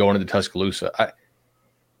freshman going into Tuscaloosa.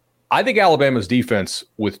 I think Alabama's defense,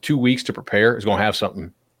 with 2 weeks to prepare, is going to have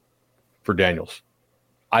something for Daniels.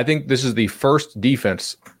 I think this is the first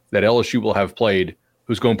defense that LSU will have played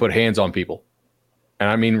who's going to put hands on people. And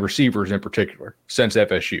I mean receivers in particular, since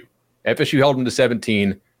FSU. FSU held them to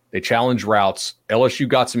 17. They challenged routes. LSU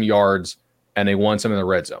got some yards, and they won some in the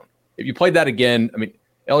red zone. If you played that again,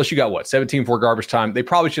 LSU got 17 for garbage time. They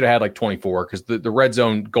probably should have had 24 because the red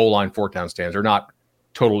zone goal line 4th-down stands are not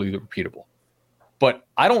totally repeatable. But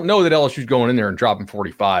I don't know that LSU's going in there and dropping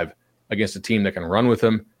 45 against a team that can run with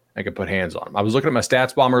him and can put hands on him. I was looking at my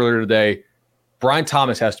stats bomb earlier today. Brian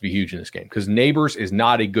Thomas has to be huge in this game because Neighbors is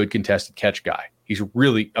not a good contested catch guy. He's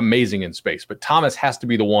really amazing in space. But Thomas has to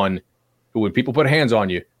be the one who, when people put hands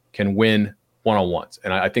on you, can win one-on-ones.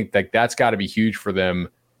 And I think that's got to be huge for them.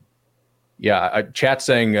 Yeah, chat's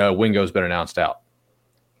saying Wingo's been announced out.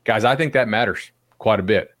 Guys, I think that matters quite a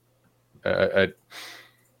bit.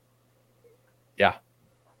 Yeah.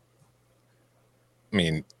 I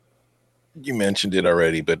mean, you mentioned it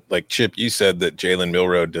already, but like Chip, you said that Jalen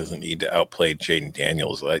Milroe doesn't need to outplay Jaden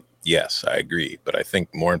Daniels. Yes, I agree. But I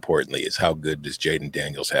think more importantly is how good does Jaden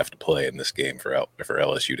Daniels have to play in this game for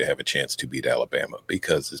LSU to have a chance to beat Alabama?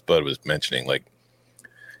 Because as Bud was mentioning, like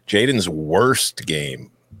Jaden's worst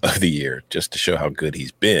game of the year, just to show how good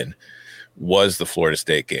he's been, was the Florida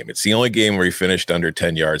State game. It's the only game where he finished under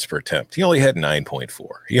 10 yards per attempt. He only had 9.4.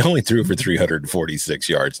 He only threw for 346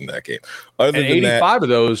 yards in that game. Other than 85 of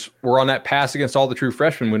those were on that pass against all the true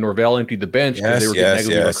freshmen when Norvell emptied the bench because they were getting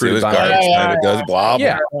negligently recruited. It was garbage time. It does blah, blah.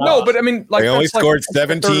 Yeah. No, but I mean, like they only scored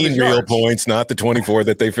 17 real points, not the 24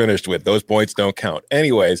 that they finished with. Those points don't count.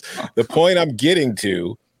 Anyways, the point I'm getting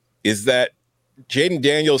to is that Jaden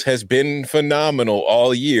Daniels has been phenomenal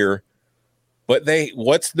all year. But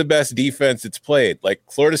what's the best defense it's played? Like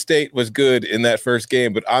Florida State was good in that first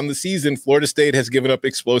game, but on the season, Florida State has given up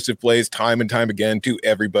explosive plays time and time again to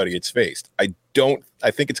everybody it's faced. I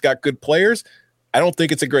think it's got good players. I don't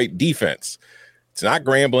think it's a great defense. It's not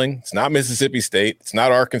Grambling. It's not Mississippi State. It's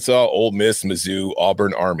not Arkansas, Ole Miss, Mizzou,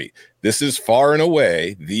 Auburn, Army. This is far and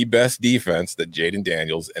away the best defense that Jaden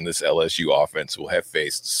Daniels and this LSU offense will have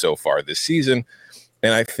faced so far this season.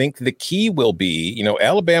 And I think the key will be,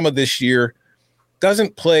 Alabama this year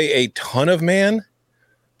doesn't play a ton of man,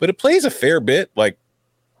 but it plays a fair bit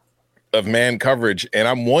of man coverage. And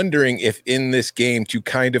I'm wondering if in this game, to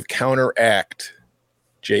kind of counteract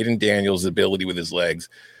Jaden Daniels' ability with his legs,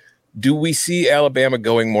 do we see Alabama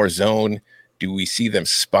going more zone? Do we see them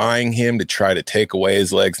spying him to try to take away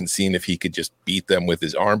his legs and seeing if he could just beat them with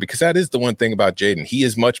his arm? Because that is the one thing about Jaden. He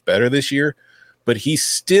is much better this year, but he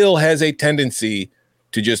still has a tendency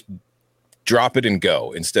to just drop it and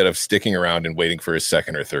go instead of sticking around and waiting for his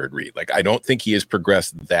second or third read. Like, I don't think he has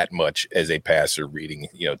progressed that much as a passer, reading,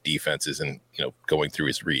 defenses and, going through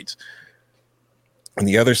his reads. On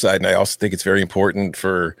the other side, and I also think it's very important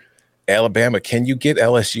for Alabama, can you get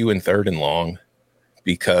LSU in third and long?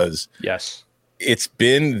 Because yes, it's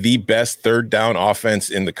been the best third down offense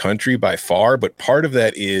in the country by far, but part of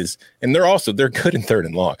that is, and they're good in third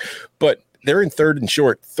and long, but they're in third and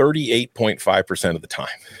short 38.5% of the time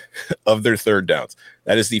of their third downs.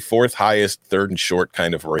 That is the fourth highest third and short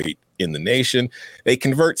kind of rate in the nation. They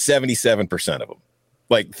convert 77% of them.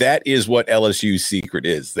 Like, that is what LSU's secret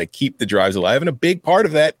is. They keep the drives alive, and a big part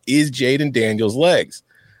of that is Jaden Daniels' legs.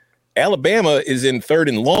 Alabama is in third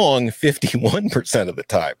and long 51% of the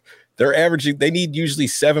time. They need usually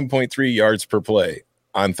 7.3 yards per play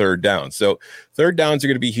on third down. So third downs are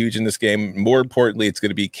going to be huge in this game. More importantly, it's going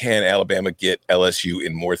to be, can Alabama get LSU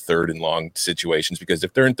in more third and long situations? Because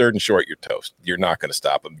if they're in third and short, you're toast. You're not going to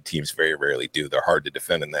stop them. Teams very rarely do. They're hard to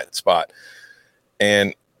defend in that spot.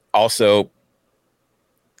 And also,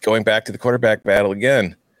 going back to the quarterback battle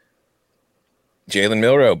again, Jalen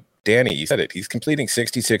Milroe, Danny, you said it. He's completing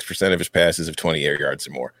 66% of his passes of 28 yards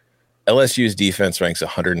or more. LSU's defense ranks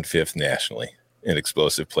 105th nationally in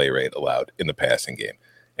explosive play rate allowed in the passing game.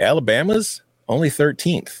 Alabama's only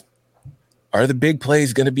 13th. Are the big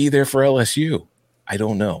plays going to be there for LSU? I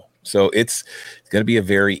don't know. So it's going to be a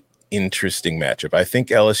very interesting matchup. I think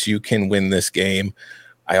LSU can win this game.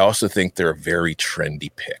 I also think they're a very trendy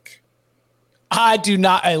pick. I do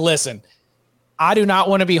not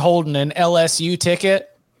want to be holding an LSU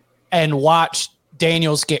ticket and watch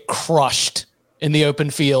Daniels get crushed in the open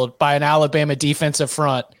field by an Alabama defensive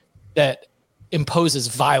front that imposes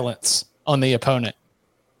violence on the opponent.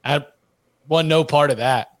 I want no part of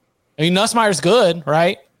that. I mean, Nussmeier's good,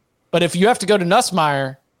 right? But if you have to go to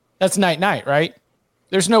Nussmeier, that's night-night, right?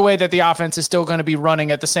 There's no way that the offense is still going to be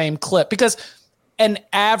running at the same clip, because an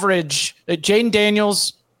average, Jaden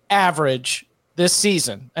Daniels average this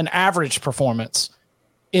season, an average performance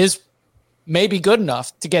is maybe good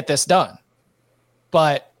enough to get this done.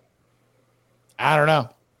 But I don't know.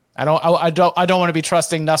 I don't want to be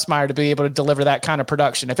trusting Nussmeier to be able to deliver that kind of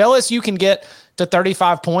production. If LSU can get to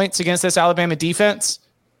 35 points against this Alabama defense,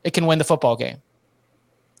 it can win the football game.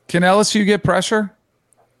 Can LSU get pressure?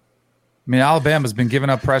 I mean, Alabama's been giving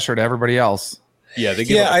up pressure to everybody else. Yeah, they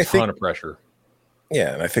give up a ton of pressure.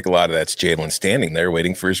 Yeah, and I think a lot of that's Jalen standing there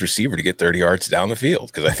waiting for his receiver to get 30 yards down the field,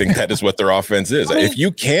 because I think that is what their offense is. If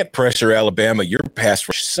you can't pressure Alabama, your pass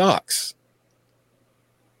rush sucks.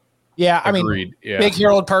 Yeah, I mean, big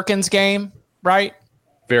Harold Perkins game, right?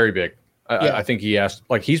 Very big. I think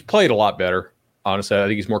he's played a lot better, honestly. I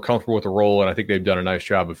think he's more comfortable with the role, and I think they've done a nice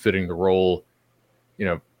job of fitting the role,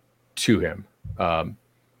 to him. Tom,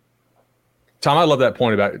 I love that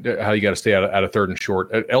point about how you got to stay out of third and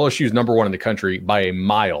short. LSU is number one in the country by a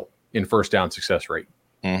mile in first down success rate.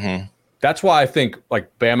 Mm-hmm. That's why I think like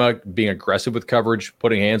Bama being aggressive with coverage,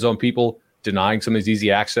 putting hands on people, denying some of these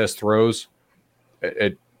easy access throws.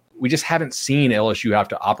 We just haven't seen LSU have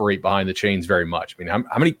to operate behind the chains very much. I mean, how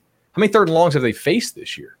many 3rd and longs have they faced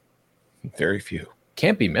this year? Very few.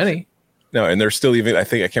 Can't be many. No, and they're still even, I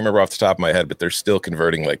can't remember off the top of my head, but they're still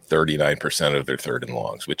converting like 39% of their 3rd and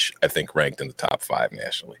longs, which I think ranked in the top 5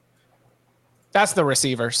 nationally. That's the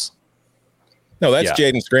receivers. No, that's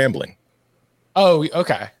Jaden scrambling. Oh,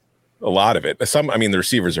 okay. A lot of it. The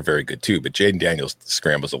receivers are very good too, but Jaden Daniels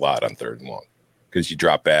scrambles a lot on 3rd and long because you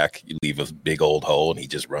drop back, you leave a big old hole, and he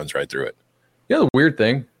just runs right through it. You know, the weird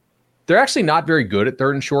thing, they're actually not very good at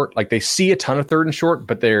 3rd and short. Like they see a ton of 3rd and short,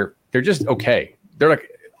 but they're just okay. They're like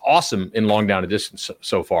awesome in long down and distance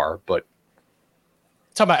so far, but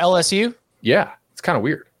talking about LSU? Yeah, it's kind of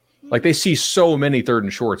weird. Like they see so many 3rd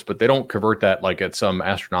and shorts, but they don't convert that like at some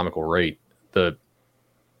astronomical rate. That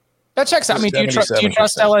checks out. I mean, do you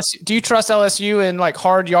trust LSU? Do you trust LSU in like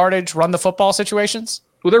hard yardage, run the football situations?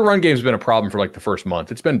 Well, their run game's been a problem for like the first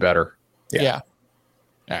month. It's been better. Yeah.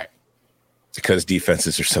 All right. Because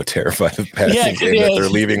defenses are so terrified of passing game that they're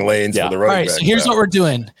leaving lanes for the running back. All right, so here's what we're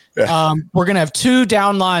doing. We're going to have 2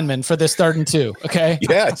 down linemen for this 3rd and 2, okay?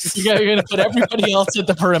 Yes. You're going to put everybody else at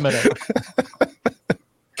the perimeter.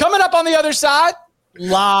 Coming up on the other side, a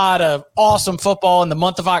lot of awesome football in the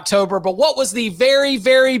month of October, but what was the very,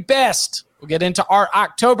 very best? We'll get into our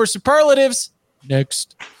October superlatives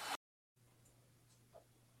next.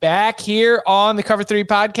 Back here on the Cover 3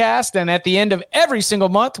 podcast, and at the end of every single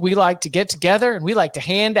month, we like to get together and we like to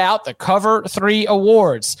hand out the Cover 3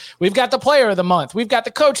 awards. We've got the Player of the Month, we've got the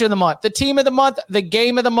Coach of the Month, the Team of the Month, the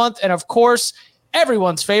Game of the Month, and of course,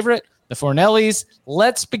 everyone's favorite, the Fornellis.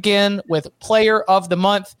 Let's begin with Player of the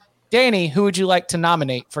Month. Danny, who would you like to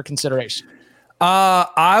nominate for consideration?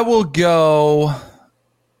 I will go.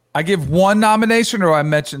 I give one nomination, or I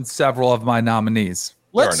mentioned several of my nominees.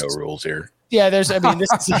 There are no rules here. Yeah, this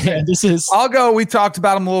is. I'll go. We talked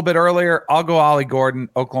about him a little bit earlier. I'll go Ollie Gordon,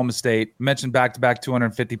 Oklahoma State. Mentioned back-to-back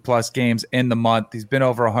 250-plus games in the month. He's been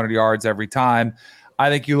over 100 yards every time. I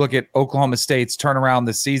think you look at Oklahoma State's turnaround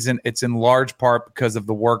this season, it's in large part because of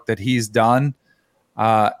the work that he's done.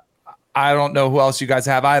 I don't know who else you guys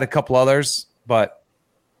have. I had a couple others, but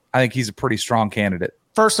I think he's a pretty strong candidate.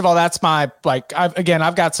 First of all, that's my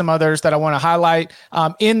I've got some others that I want to highlight.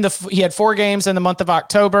 He had 4 games in the month of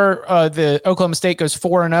October. The Oklahoma State goes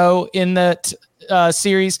 4-0 in that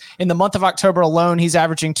series. In the month of October alone, he's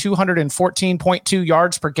averaging 214.2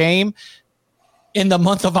 yards per game. In the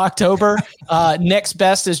month of October, next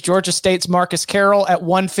best is Georgia State's Marcus Carroll at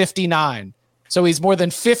 159. So he's more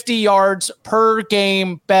than 50 yards per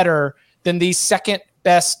game better than the second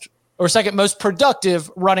best or second most productive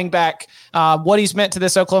running back. What he's meant to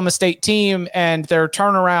this Oklahoma State team and their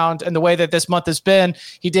turnaround and the way that this month has been.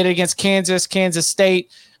 He did it against Kansas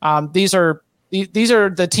State. These are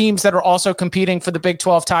the teams that are also competing for the Big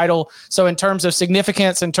 12 title. So in terms of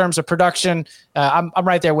significance, in terms of production, I'm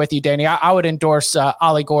right there with you, Danny. I would endorse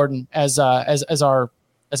Ollie Gordon as a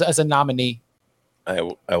nominee. I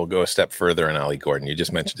will go a step further on Ollie Gordon. You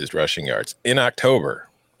just mentioned his rushing yards. In October,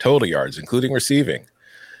 total yards, including receiving,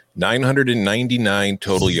 999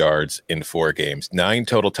 total yards in 4 games, 9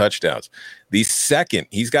 total touchdowns.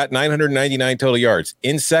 He's got 999 total yards.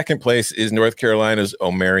 In second place is North Carolina's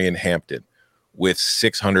Omarion Hampton with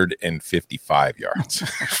 655 yards.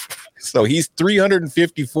 So he's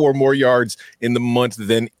 354 more yards in the month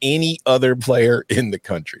than any other player in the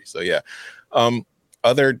country. So yeah.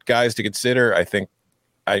 Other guys to consider, I think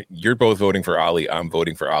you're both voting for Ollie. I'm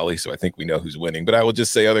voting for Ollie, so I think we know who's winning. But I will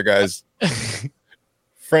just say other guys.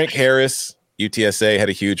 Frank Harris, UTSA, had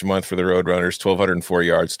a huge month for the Roadrunners, 1,204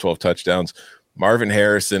 yards, 12 touchdowns. Marvin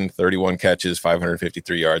Harrison, 31 catches,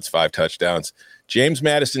 553 yards, 5 touchdowns. James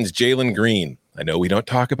Madison's Jalen Green. I know we don't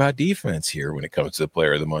talk about defense here when it comes to the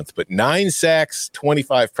Player of the Month, but 9 sacks,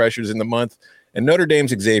 25 pressures in the month. And Notre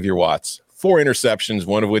Dame's Xavier Watts, 4 interceptions,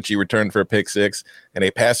 one of which he returned for a pick 6, and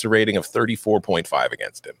a passer rating of 34.5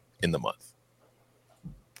 against him in the month.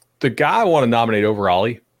 The guy I want to nominate over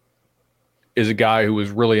Ollie is a guy who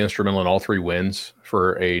was really instrumental in all 3 wins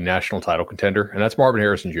for a national title contender, and that's Marvin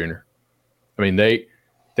Harrison Jr. I mean, they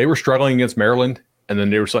were struggling against Maryland, and then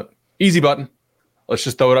they were like, easy button. Let's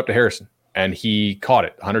just throw it up to Harrison. And he caught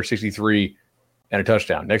it, 163 and a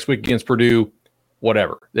touchdown. Next week against Purdue,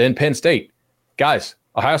 whatever. Then Penn State. Guys,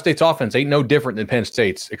 Ohio State's offense ain't no different than Penn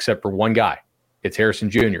State's except for one guy. It's Harrison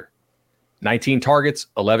Jr. 19 targets,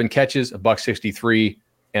 11 catches, $163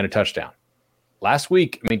 and a touchdown. Last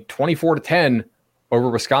week, 24-10 over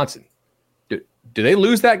Wisconsin. Do they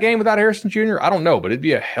lose that game without Harrison Jr.? I don't know, but it'd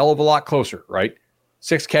be a hell of a lot closer, right?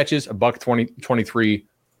 6 catches, $123,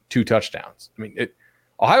 2 touchdowns. I mean,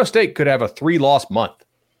 Ohio State could have a 3-loss month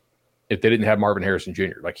if they didn't have Marvin Harrison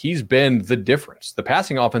Jr. Like, he's been the difference. The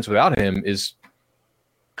passing offense without him it's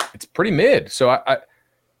pretty mid. So I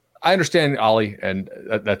understand Ollie, and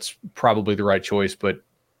that's probably the right choice, but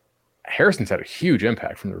Harrison's had a huge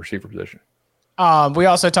impact from the receiver position. We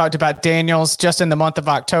also talked about Daniels just in the month of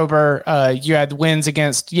October. You had wins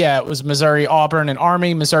against, it was Missouri, Auburn, and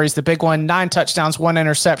Army. Missouri's the big one. 9 touchdowns, 1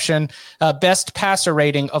 interception. Best passer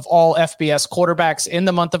rating of all FBS quarterbacks in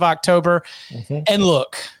the month of October. Mm-hmm. And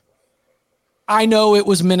look, I know it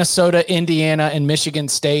was Minnesota, Indiana, and Michigan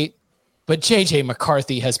State, but JJ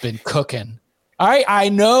McCarthy has been cooking. All right, I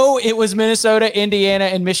know it was Minnesota, Indiana,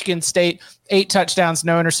 and Michigan State. 8 touchdowns,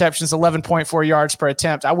 no interceptions, 11.4 yards per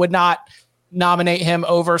attempt. I would not nominate him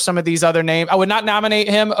over some of these other names. I would not nominate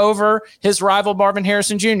him over his rival Marvin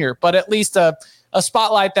Harrison Jr., but at least a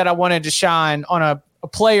spotlight that I wanted to shine on a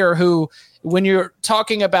player who, when you're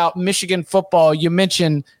talking about Michigan football, you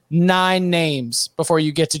mention 9 names before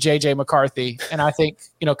you get to JJ McCarthy. And I think,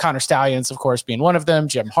 Connor Stallions, of course, being one of them,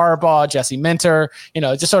 Jim Harbaugh, Jesse Minter,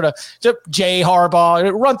 just Jay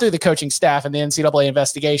Harbaugh, run through the coaching staff and the NCAA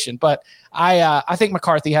investigation. But I think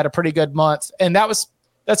McCarthy had a pretty good month, and that's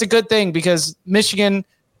a good thing because Michigan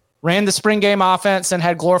ran the spring game offense and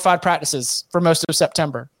had glorified practices for most of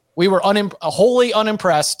September. We were wholly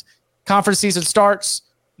unimpressed. Conference season starts.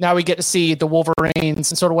 Now we get to see the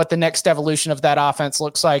Wolverines and sort of what the next evolution of that offense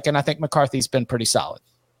looks like. And I think McCarthy's been pretty solid.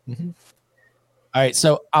 Mm-hmm. All right.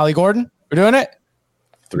 So Ollie Gordon, we're doing it.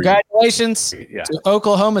 3. Congratulations to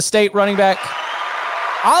Oklahoma State running back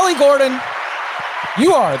Ollie Gordon.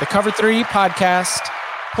 You are the Cover 3 podcast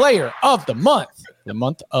player of the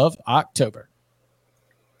month of October.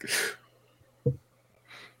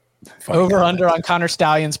 Over under on Connor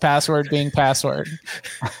Stallion's password being password.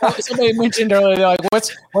 Somebody mentioned earlier, they're like,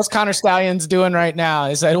 what's Connor Stallion's doing right now?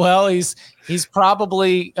 I said, well, he's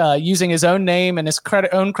probably using his own name and his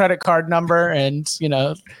own credit card number and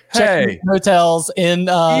checking hotels in.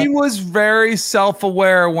 He was very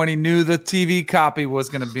self-aware when he knew the TV copy was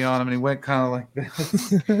going to be on him, and he went kind of like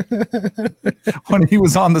this when he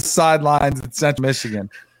was on the sidelines at Central Michigan.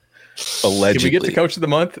 Allegedly. Can we get the Coach of the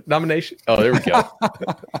Month nomination? Oh, there we go.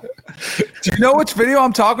 Do you know which video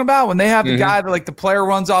I'm talking about? When they have the guy that the player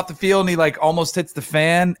runs off the field and he almost hits the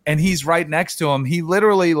fan and he's right next to him. He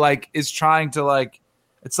literally is trying to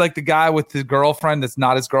it's like the guy with the girlfriend that's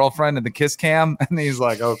not his girlfriend in the kiss cam. And he's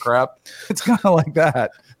like, oh crap. It's kind of like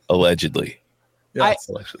that. Allegedly. Yeah,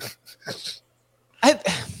 Allegedly.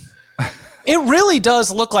 It really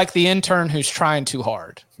does look like the intern who's trying too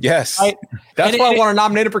hard. Yes. Right? That's why I want to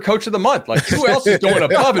nominate him for Coach of the Month. Who else is going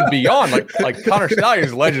above and beyond? Like Connor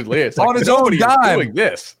Stallions allegedly. It's on his own dime doing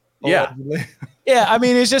this. Allegedly. Yeah. Yeah, I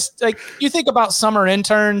mean, it's just you think about summer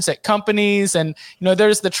interns at companies and,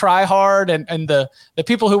 there's the try hard and the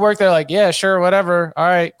people who work there yeah, sure, whatever. All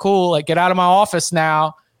right, cool. Get out of my office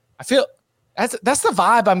now. I feel that's the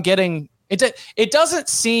vibe I'm getting. It doesn't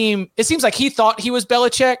seem – it seems like he thought he was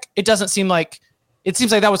Belichick. It seems like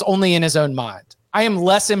that was only in his own mind. I am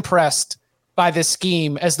less impressed by this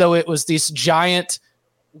scheme as though it was this giant,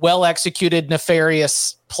 well-executed,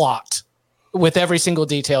 nefarious plot with every single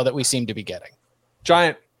detail that we seem to be getting.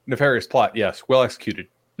 Giant, nefarious plot, yes. Well-executed,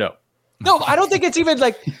 no. No, I don't think it's even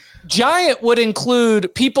giant would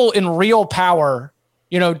include people in real power,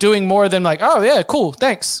 doing more than oh, yeah, cool,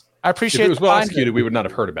 thanks. I appreciate it. If it was well-executed, we would not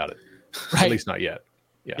have heard about it. Right. At least not yet.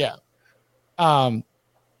 Yeah.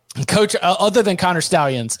 Coach, other than Connor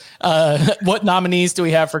Stallions, what nominees do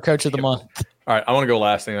we have for Coach of the Month? All right, I want to go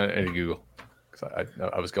last thing I Google because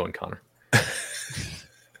I was going Connor.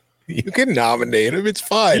 You can nominate him. It's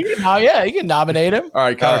fine. You can nominate him. All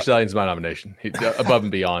right, Connor Stallions is my nomination. Above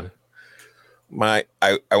and beyond.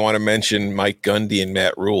 I want to mention Mike Gundy and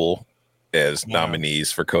Matt Rule as nominees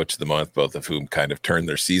for Coach of the Month, both of whom kind of turned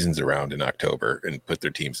their seasons around in October and put their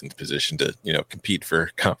teams in position to, compete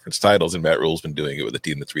for conference titles. And Matt Rule's been doing it with a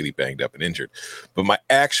team that's really banged up and injured. But my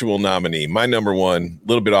actual nominee, my number one, a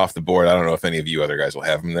little bit off the board. I don't know if any of you other guys will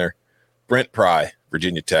have him there. Brent Pry,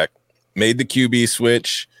 Virginia Tech, made the QB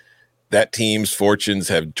switch. That team's fortunes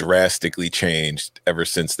have drastically changed ever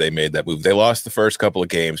since they made that move. They lost the first couple of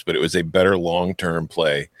games, but it was a better long-term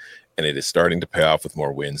play. And it is starting to pay off with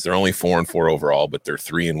more wins. They're only 4-4 overall, but they're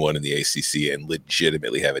 3-1 in the ACC and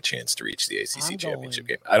legitimately have a chance to reach the ACC championship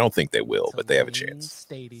game. I don't think they will, but they have a chance.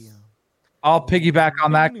 Stadium. I'll piggyback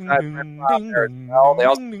on that. They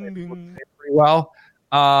also played pretty well.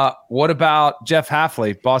 What about Jeff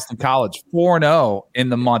Hafley, Boston College, 4-0 in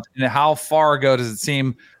the month? And how far ago does it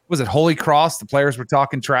seem? Was it Holy Cross? The players were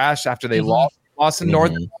talking trash after they lost in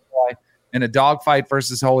Northern Illinois in a dogfight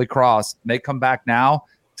versus Holy Cross. And they come back now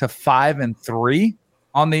to 5-3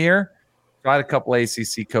 on the year. So I had a couple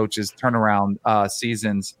ACC coaches turnaround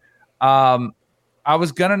seasons. I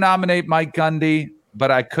was going to nominate Mike Gundy, but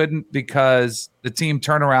I couldn't because the team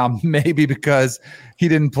turnaround, maybe because he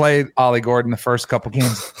didn't play Ollie Gordon the first couple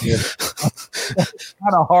games. It's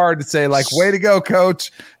kind of hard to say, like, way to go,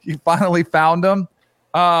 coach. You finally found him.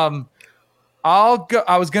 I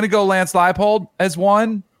was going to go Lance Leipold as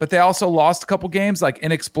one, but they also lost a couple games, like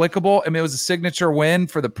inexplicable. I mean, it was a signature win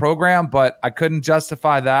for the program, but I couldn't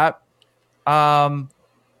justify that. I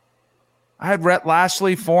had Rhett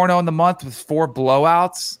Lashley 4-0 in the month with 4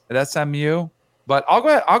 blowouts at SMU. But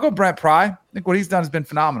I'll go Brent Pry. I think what he's done has been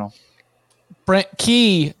phenomenal. Brent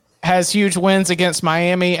Key has huge wins against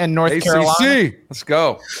Miami and North Carolina. Let's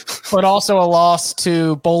go. But also a loss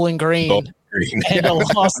to Bowling Green. And a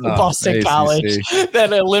loss to Boston College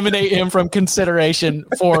that eliminate him from consideration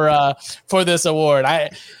for this award.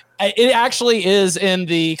 It actually is in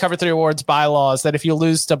the Cover 3 Awards bylaws that if you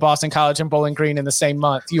lose to Boston College and Bowling Green in the same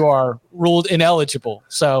month, you are ruled ineligible.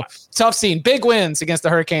 So tough scene. Big wins against the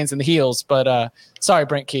Hurricanes and the Heels, but sorry,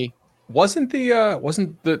 Brent Key. Wasn't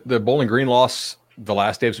the Bowling Green loss the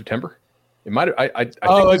last day of September? It might have. I think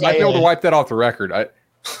we might be able to wipe that off the record.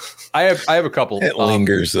 I have a couple. It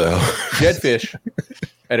lingers though. Jed Fish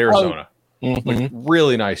at Arizona,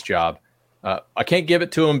 really nice job. I can't give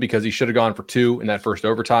it to him because he should have gone for 2 in that first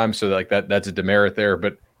overtime. So like that's a demerit there,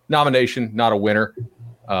 but nomination, not a winner.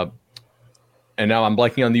 And now I'm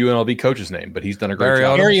blanking on the UNLV coach's name, but he's done a great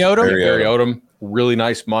job. Barry Odom, really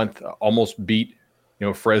nice month. Almost beat,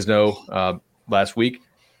 Fresno last week.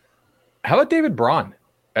 How about David Braun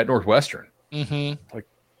at Northwestern? Like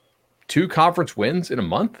 2 conference wins in a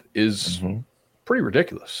month is pretty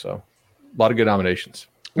ridiculous. So a lot of good nominations.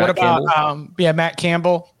 What about Matt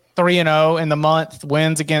Campbell? 3-0 in the month,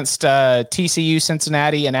 wins against TCU,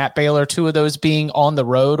 Cincinnati, and at Baylor, 2 of those being on the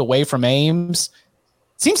road away from Ames.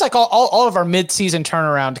 Seems like all of our midseason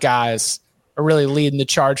turnaround guys are really leading the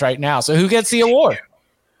charge right now. So who gets the award?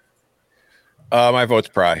 My vote's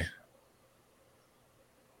Pry.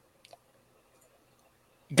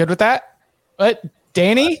 Good with that? But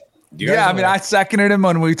Danny? Yeah, I mean, I seconded him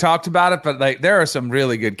when we talked about it, but like there are some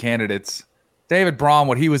really good candidates. David Braun,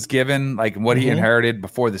 what he was given, like what he inherited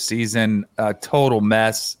before the season, a total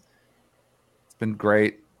mess. It's been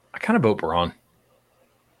great. I kind of vote Braun.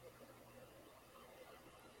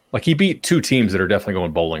 Like he beat 2 teams that are definitely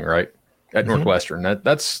going bowling, right? At Northwestern.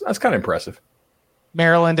 That's kind of impressive.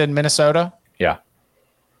 Maryland and Minnesota. Yeah.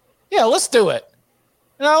 Yeah, let's do it.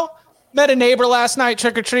 Met a neighbor last night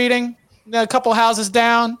trick-or-treating, a couple houses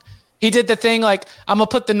down. He did the thing like, I'm going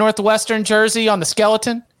to put the Northwestern jersey on the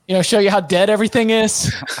skeleton. Show you how dead everything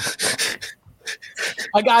is.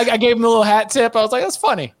 I gave him a little hat tip. I was like, that's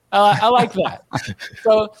funny. I like that.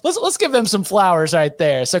 So let's give them some flowers right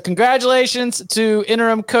there. So congratulations to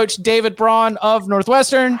interim coach David Braun of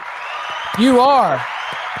Northwestern. You are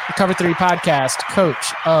the Cover 3 Podcast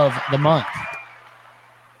Coach of the Month.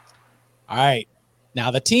 All right.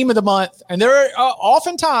 Now the team of the month, and there are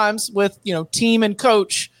oftentimes with team and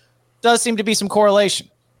coach does seem to be some correlation.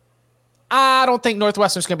 I don't think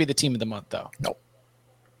Northwestern's going to be the team of the month, though. No.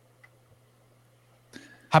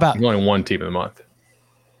 How about only one team of the month?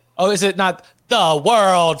 Oh, is it not the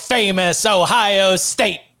world famous Ohio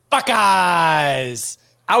State Buckeyes?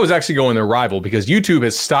 I was actually going their rival because YouTube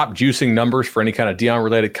has stopped juicing numbers for any kind of Deion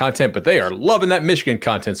related content, but they are loving that Michigan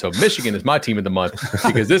content. So Michigan is my team of the month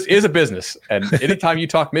because this is a business. And anytime you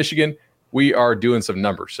talk Michigan, we are doing some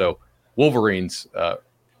numbers. So Wolverines,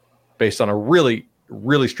 based on a really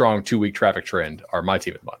strong 2-week traffic trend, are my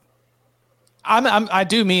team of the month. I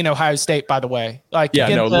do mean Ohio State, by the way.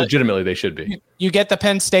 Legitimately they should be. You get the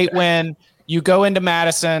Penn State win. You go into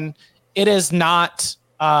Madison. It is not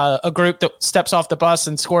a group that steps off the bus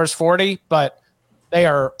and scores 40, but they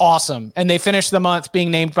are awesome. And they finished the month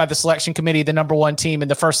being named by the selection committee the number 1 team in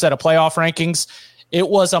the first set of playoff rankings. It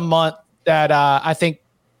was a month that I think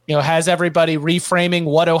has everybody reframing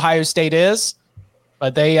what Ohio State is.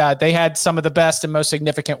 But they had some of the best and most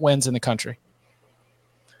significant wins in the country.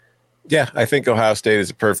 Yeah, I think Ohio State is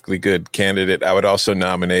a perfectly good candidate. I would also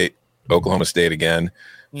nominate Oklahoma State again,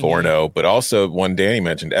 4-0, but also one Danny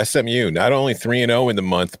mentioned, SMU, not only 3-0 in the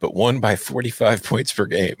month, but won by 45 points per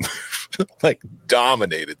game. Like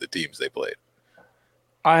dominated the teams they played.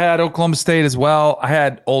 I had Oklahoma State as well. I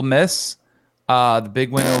had Ole Miss. The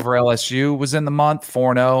big win over LSU was in the month,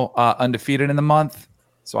 4-0, undefeated in the month.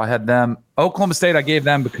 So I had them. Oklahoma State, I gave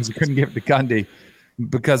them because I couldn't give it to Gundy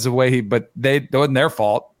because of the way but it wasn't their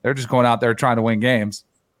fault. They're just going out there trying to win games.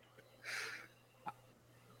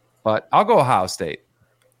 But I'll go Ohio State.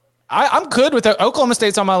 I'm good with it. Oklahoma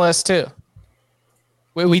State's on my list too.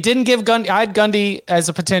 We didn't give Gundy. I had Gundy as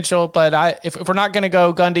a potential, but if we're not going to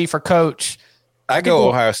go Gundy for coach, I go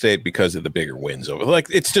Ohio State because of the bigger wins over. Like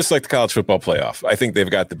it's just like the college football playoff. I think they've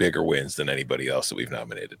got the bigger wins than anybody else that we've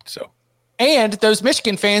nominated. So, and those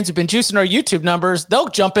Michigan fans who've been juicing our YouTube numbers, they'll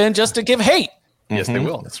jump in just to give hate. Yes, they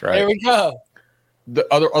will. That's right. There we go. The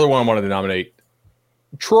other one I wanted to nominate,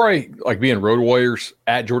 Troy, like being road warriors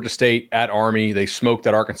at Georgia State, at Army. They smoked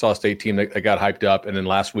that Arkansas State team. They got hyped up, and then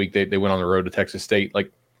last week they went on the road to Texas State.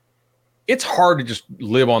 Like, it's hard to just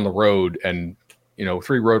live on the road, and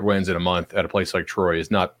 3 road wins in a month at a place like Troy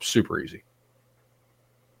is not super easy.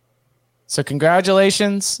 So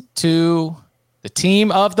congratulations to the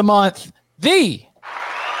team of the month, the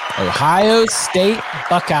Ohio State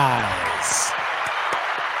Buckeyes.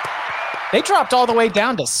 They dropped all the way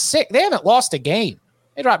down to 6th. They haven't lost a game.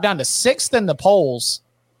 They dropped down to 6th in the polls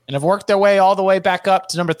and have worked their way all the way back up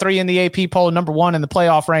to number 3 in the AP poll, number 1 in the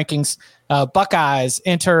playoff rankings. Buckeyes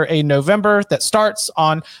enter a November that starts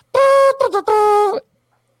on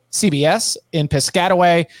CBS in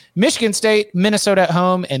Piscataway, Michigan State, Minnesota at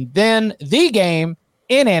home, and then the game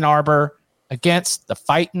in Ann Arbor against the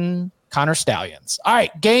Fighting Connor Stallions. All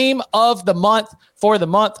right, game of the month for the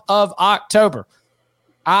month of October.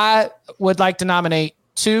 I would like to nominate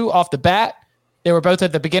 2 off the bat. They were both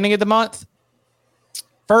at the beginning of the month.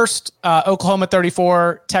 First, Oklahoma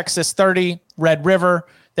 34, Texas 30, Red River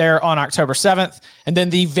there on October 7th. And then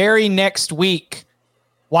the very next week,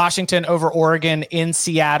 Washington over Oregon in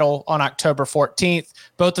Seattle on October 14th.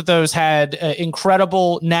 Both of those had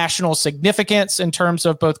incredible national significance in terms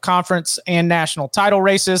of both conference and national title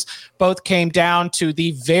races. Both came down to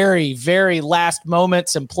the very, very last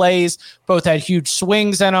moments and plays. Both had huge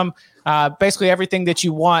swings in them. Basically everything that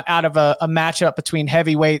you want out of a matchup between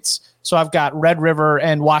heavyweights. So I've got Red River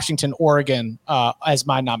and Washington, Oregon as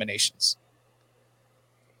my nominations.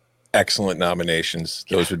 Excellent nominations.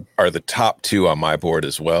 Those are the top 2 on my board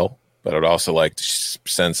as well. But I'd also like to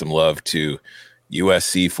send some love to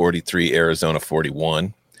USC 43, Arizona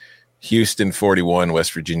 41, Houston 41,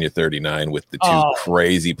 West Virginia 39 with the 2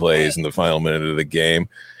 crazy plays in the final minute of the game.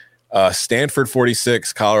 Stanford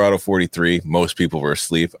 46, Colorado 43. Most people were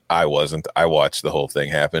asleep. I wasn't. I watched the whole thing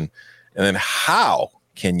happen. And then how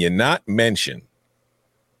can you not mention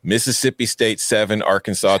Mississippi State 7,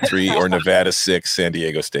 Arkansas 3, or Nevada 6, San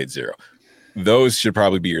Diego State 0? Those should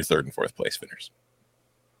probably be your 3rd and 4th place winners.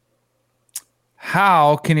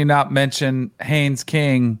 How can you not mention Haynes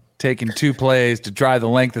King taking 2 plays to drive the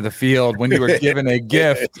length of the field when you were given a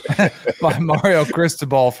gift by Mario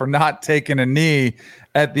Cristobal for not taking a knee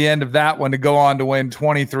at the end of that one to go on to win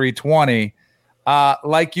 23-20?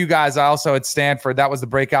 Like you guys, I also at Stanford, that was the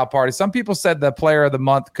breakout party. Some people said the player of the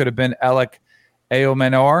month could have been Alec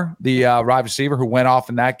Ayomenor, the wide receiver who went off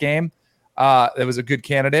in that game. It was a good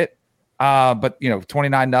candidate. But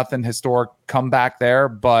 29-0 historic comeback there.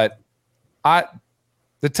 But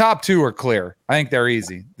the top 2 are clear. I think they're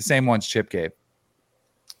easy. The same ones Chip gave.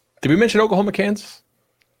 Did we mention Oklahoma, Kansas?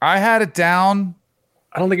 I had it down.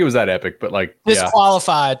 I don't think it was that epic, but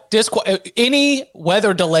disqualified. Any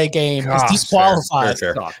weather delay game is disqualified.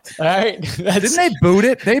 Fair. All right. Didn't they boot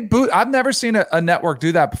it? I've never seen a network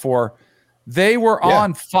do that before. They were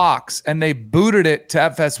on Fox and they booted it to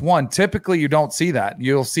FS1. Typically, you don't see that.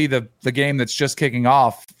 You'll see the game that's just kicking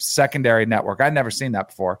off secondary network. I'd never seen that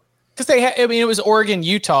before. Because it was Oregon,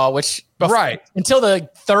 Utah, which until the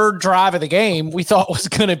 3rd drive of the game, we thought was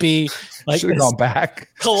going to be like should have gone back.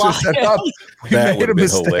 That would have been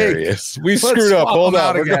hilarious. We screwed up. Hold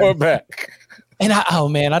on, we're going back. And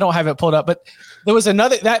I don't have it pulled up, but there was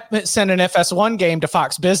another that sent an FS1 game to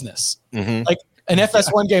Fox Business. Mm-hmm. Like an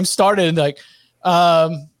FS1 game started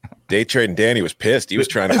and Day Trade and Danny was pissed. He was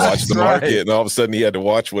trying to watch the market, and all of a sudden he had to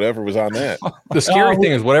watch whatever was on that. The scary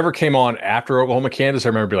thing is whatever came on after Oklahoma, Kansas, I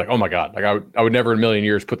remember being like, oh my God, like I would never in a million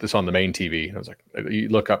years put this on the main TV. And I was like, you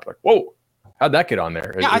look up like, whoa, how'd that get on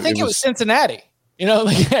there? Yeah, I think it was Cincinnati.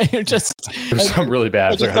 You're just it was something really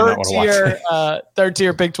bad. Like third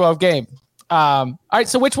tier Big 12 game. All right,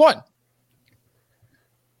 so which one?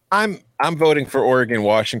 I'm voting for Oregon,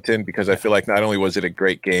 Washington, because I feel like not only was it a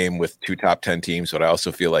great game with 2 top 10 teams, but I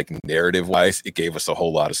also feel like narrative wise, it gave us a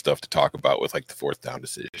whole lot of stuff to talk about with like the 4th down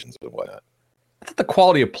decisions and whatnot. I thought the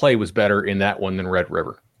quality of play was better in that one than Red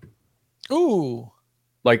River. Ooh,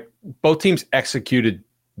 like both teams executed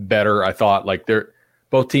better. I thought like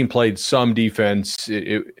both team played some defense.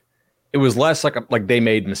 It was less like they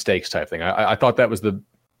made mistakes type thing. I thought that was a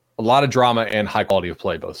lot of drama and high quality of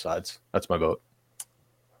play both sides. That's my vote.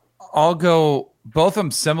 I'll go both of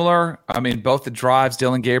them similar. I mean, both the drives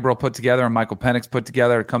Dylan Gabriel put together and Michael Penix put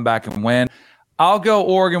together to come back and win. I'll go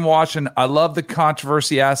Oregon, Washington. I love the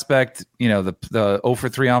controversy aspect, the 0 for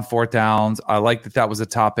 3 on fourth downs. I like that was a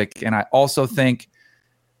topic. And I also think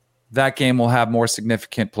that game will have more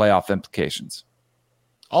significant playoff implications.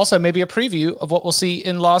 Also, maybe a preview of what we'll see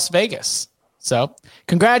in Las Vegas. So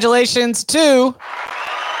congratulations to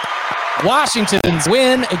Washington's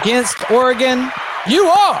win against Oregon. You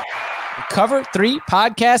are the Cover 3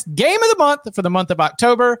 podcast game of the month for the month of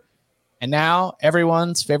October. And now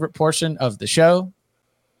everyone's favorite portion of the show.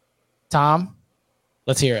 Tom,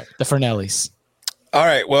 let's hear it. The Fernellis. All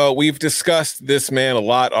right. Well, we've discussed this man a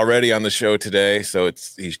lot already on the show today, so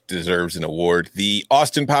he deserves an award. The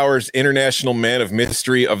Austin Powers International Man of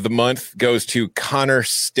Mystery of the Month goes to Connor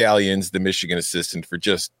Stallions, the Michigan assistant, for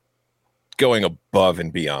just going above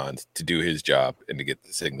and beyond to do his job and to get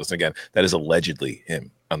the signals. And again, that is allegedly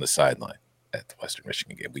him on the sideline at the Western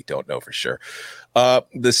Michigan game. We don't know for sure.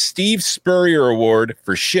 The Steve Spurrier Award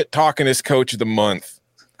for shit talkingest coach of the month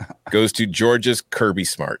goes to Georgia's Kirby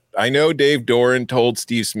Smart. I know Dave Doran told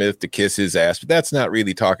Steve Smith to kiss his ass, but that's not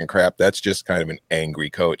really talking crap. That's just kind of an angry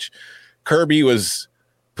coach. Kirby was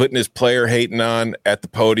putting his player hating on at the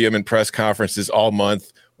podium and press conferences all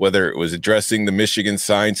month, whether it was addressing the Michigan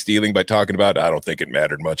sign stealing by talking about, I don't think it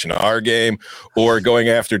mattered much in our game, or going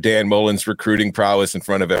after Dan Mullen's recruiting prowess in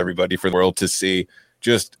front of everybody for the world to see.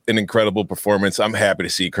 Just an incredible performance. I'm happy to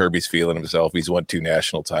see Kirby's feeling himself. He's won 2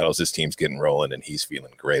 national titles. His team's getting rolling, and he's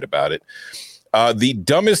feeling great about it. The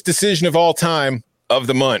dumbest decision of all time of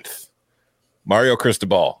the month, Mario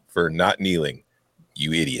Cristobal for not kneeling.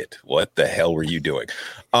 You idiot. What the hell were you doing?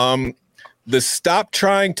 The Stop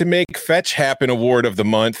Trying to Make Fetch Happen Award of the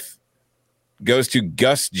month goes to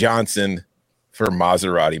Gus Johnson for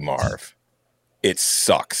Maserati Marv. It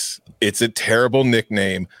sucks. It's a terrible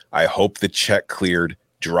nickname. I hope the check cleared.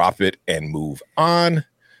 Drop it and move on.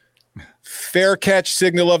 Fair catch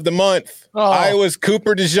signal of the month. Iowa's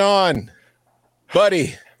Cooper DeJean.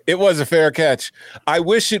 Buddy, it was a fair catch. I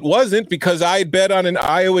wish it wasn't, because I bet on an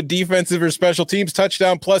Iowa defensive or special teams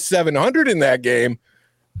touchdown plus 700 in that game.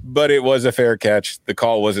 But it was a fair catch. The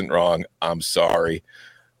call wasn't wrong. I'm sorry.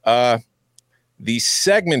 The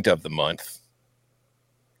segment of the month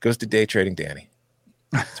goes to Day Trading Danny.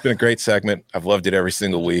 It's been a great segment. I've loved it every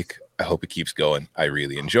single week. I hope it keeps going. I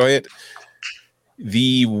really enjoy it.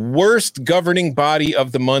 The worst governing body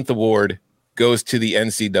of the month award goes to the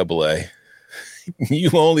NCAA. You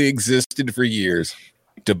only existed for years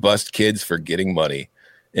to bust kids for getting money.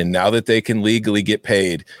 And now that they can legally get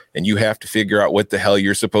paid and you have to figure out what the hell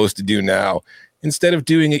you're supposed to do now, instead of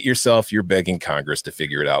doing it yourself, you're begging Congress to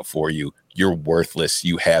figure it out for you. You're worthless.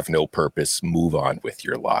 You have no purpose. Move on with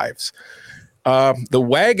your lives. The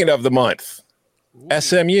wagon of the month,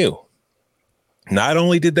 SMU. Not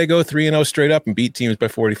only did they go 3-0 straight up and beat teams by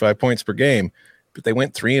 45 points per game, but they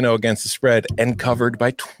went 3-0 against the spread and covered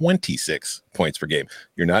by 26 points per game.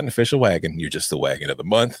 You're not an official wagon. You're just the wagon of the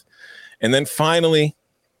month. And then finally,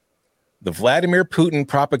 the Vladimir Putin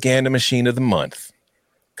propaganda machine of the month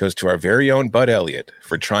goes to our very own Bud Elliott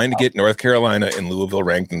for trying to get North Carolina and Louisville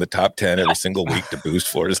ranked in the top 10 every single week to boost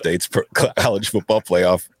Florida State's college football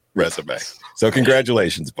playoff resume. So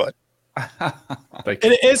congratulations, Bud.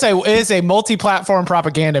 It is a multi-platform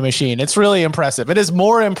propaganda machine. It's really impressive. It is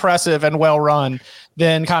more impressive and well run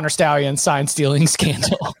than Connor Stallion's sign stealing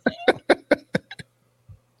scandal.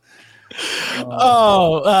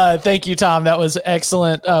 Thank you, Tom. That was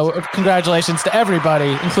excellent. Congratulations to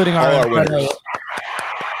everybody, including our winners.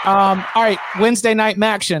 All right, Wednesday night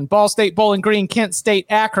Maction, Ball State, Bowling Green, Kent State,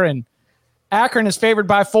 Akron. Akron is favored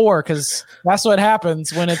by 4 because that's what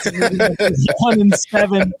happens when it's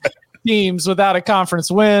 1-7 teams without a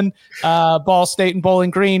conference win. Ball State and Bowling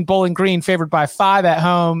Green favored by 5 at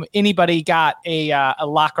home. Anybody got a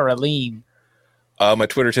lock or a lean? My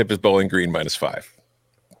Twitter tip is Bowling Green -5.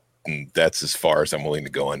 And that's as far as I'm willing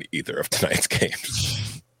to go on either of tonight's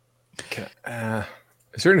games. Okay.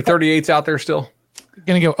 Is there any 38s out there still?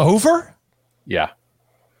 Gonna go over? Yeah.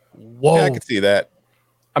 Whoa. Yeah, I can see that.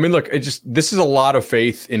 I mean, look, this is a lot of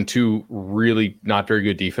faith in 2 really not very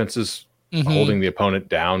good defenses holding the opponent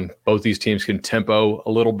down. Both these teams can tempo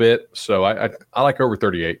a little bit, so I like over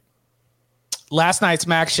 38. Last night's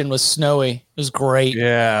Maction was snowy. It was great.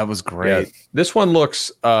 Yeah, it was great. Yeah. This one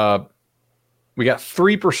looks. We got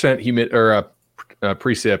 3% humid or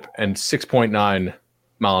precip and 6.9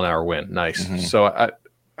 mile an hour wind. Nice. Mm-hmm. So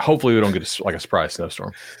hopefully we don't get a surprise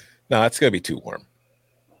snowstorm. No, it's gonna be too warm.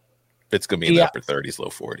 It's gonna be in the upper 30s, low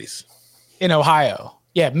 40s in Ohio.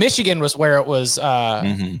 Yeah, Michigan was where it was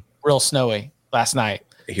real snowy last night.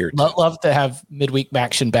 Here, love to have midweek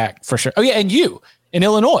Maction back for sure. Oh yeah, and you in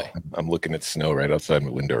Illinois. I'm looking at snow right outside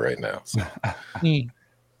my window right now. So.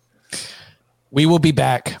 We will be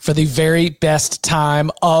back for the very best time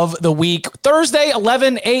of the week, Thursday,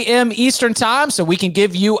 11 a.m. Eastern time, so we can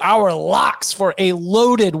give you our locks for a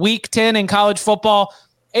loaded Week 10 in college football.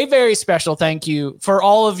 A very special thank you for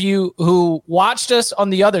all of you who watched us on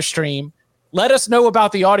the other stream, let us know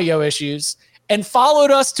about the audio issues, and followed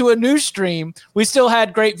us to a new stream. We still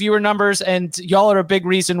had great viewer numbers, and y'all are a big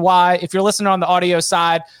reason why. If you're listening on the audio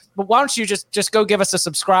side, but why don't you just go give us a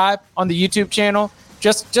subscribe on the YouTube channel?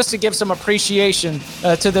 Just to give some appreciation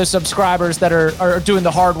to those subscribers that are doing the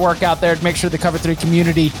hard work out there to make sure the Cover 3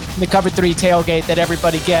 community and the Cover 3 tailgate that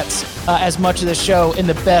everybody gets as much of the show in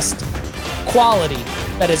the best quality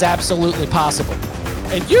that is absolutely possible.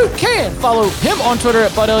 And you can follow him on Twitter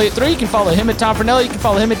at BudElliott3. You can follow him at Tom Fernelli. You can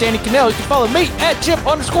follow him at Danny Cannell. You can follow me at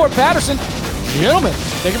Chip_Patterson. Gentlemen,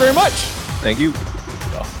 thank you very much. Thank you.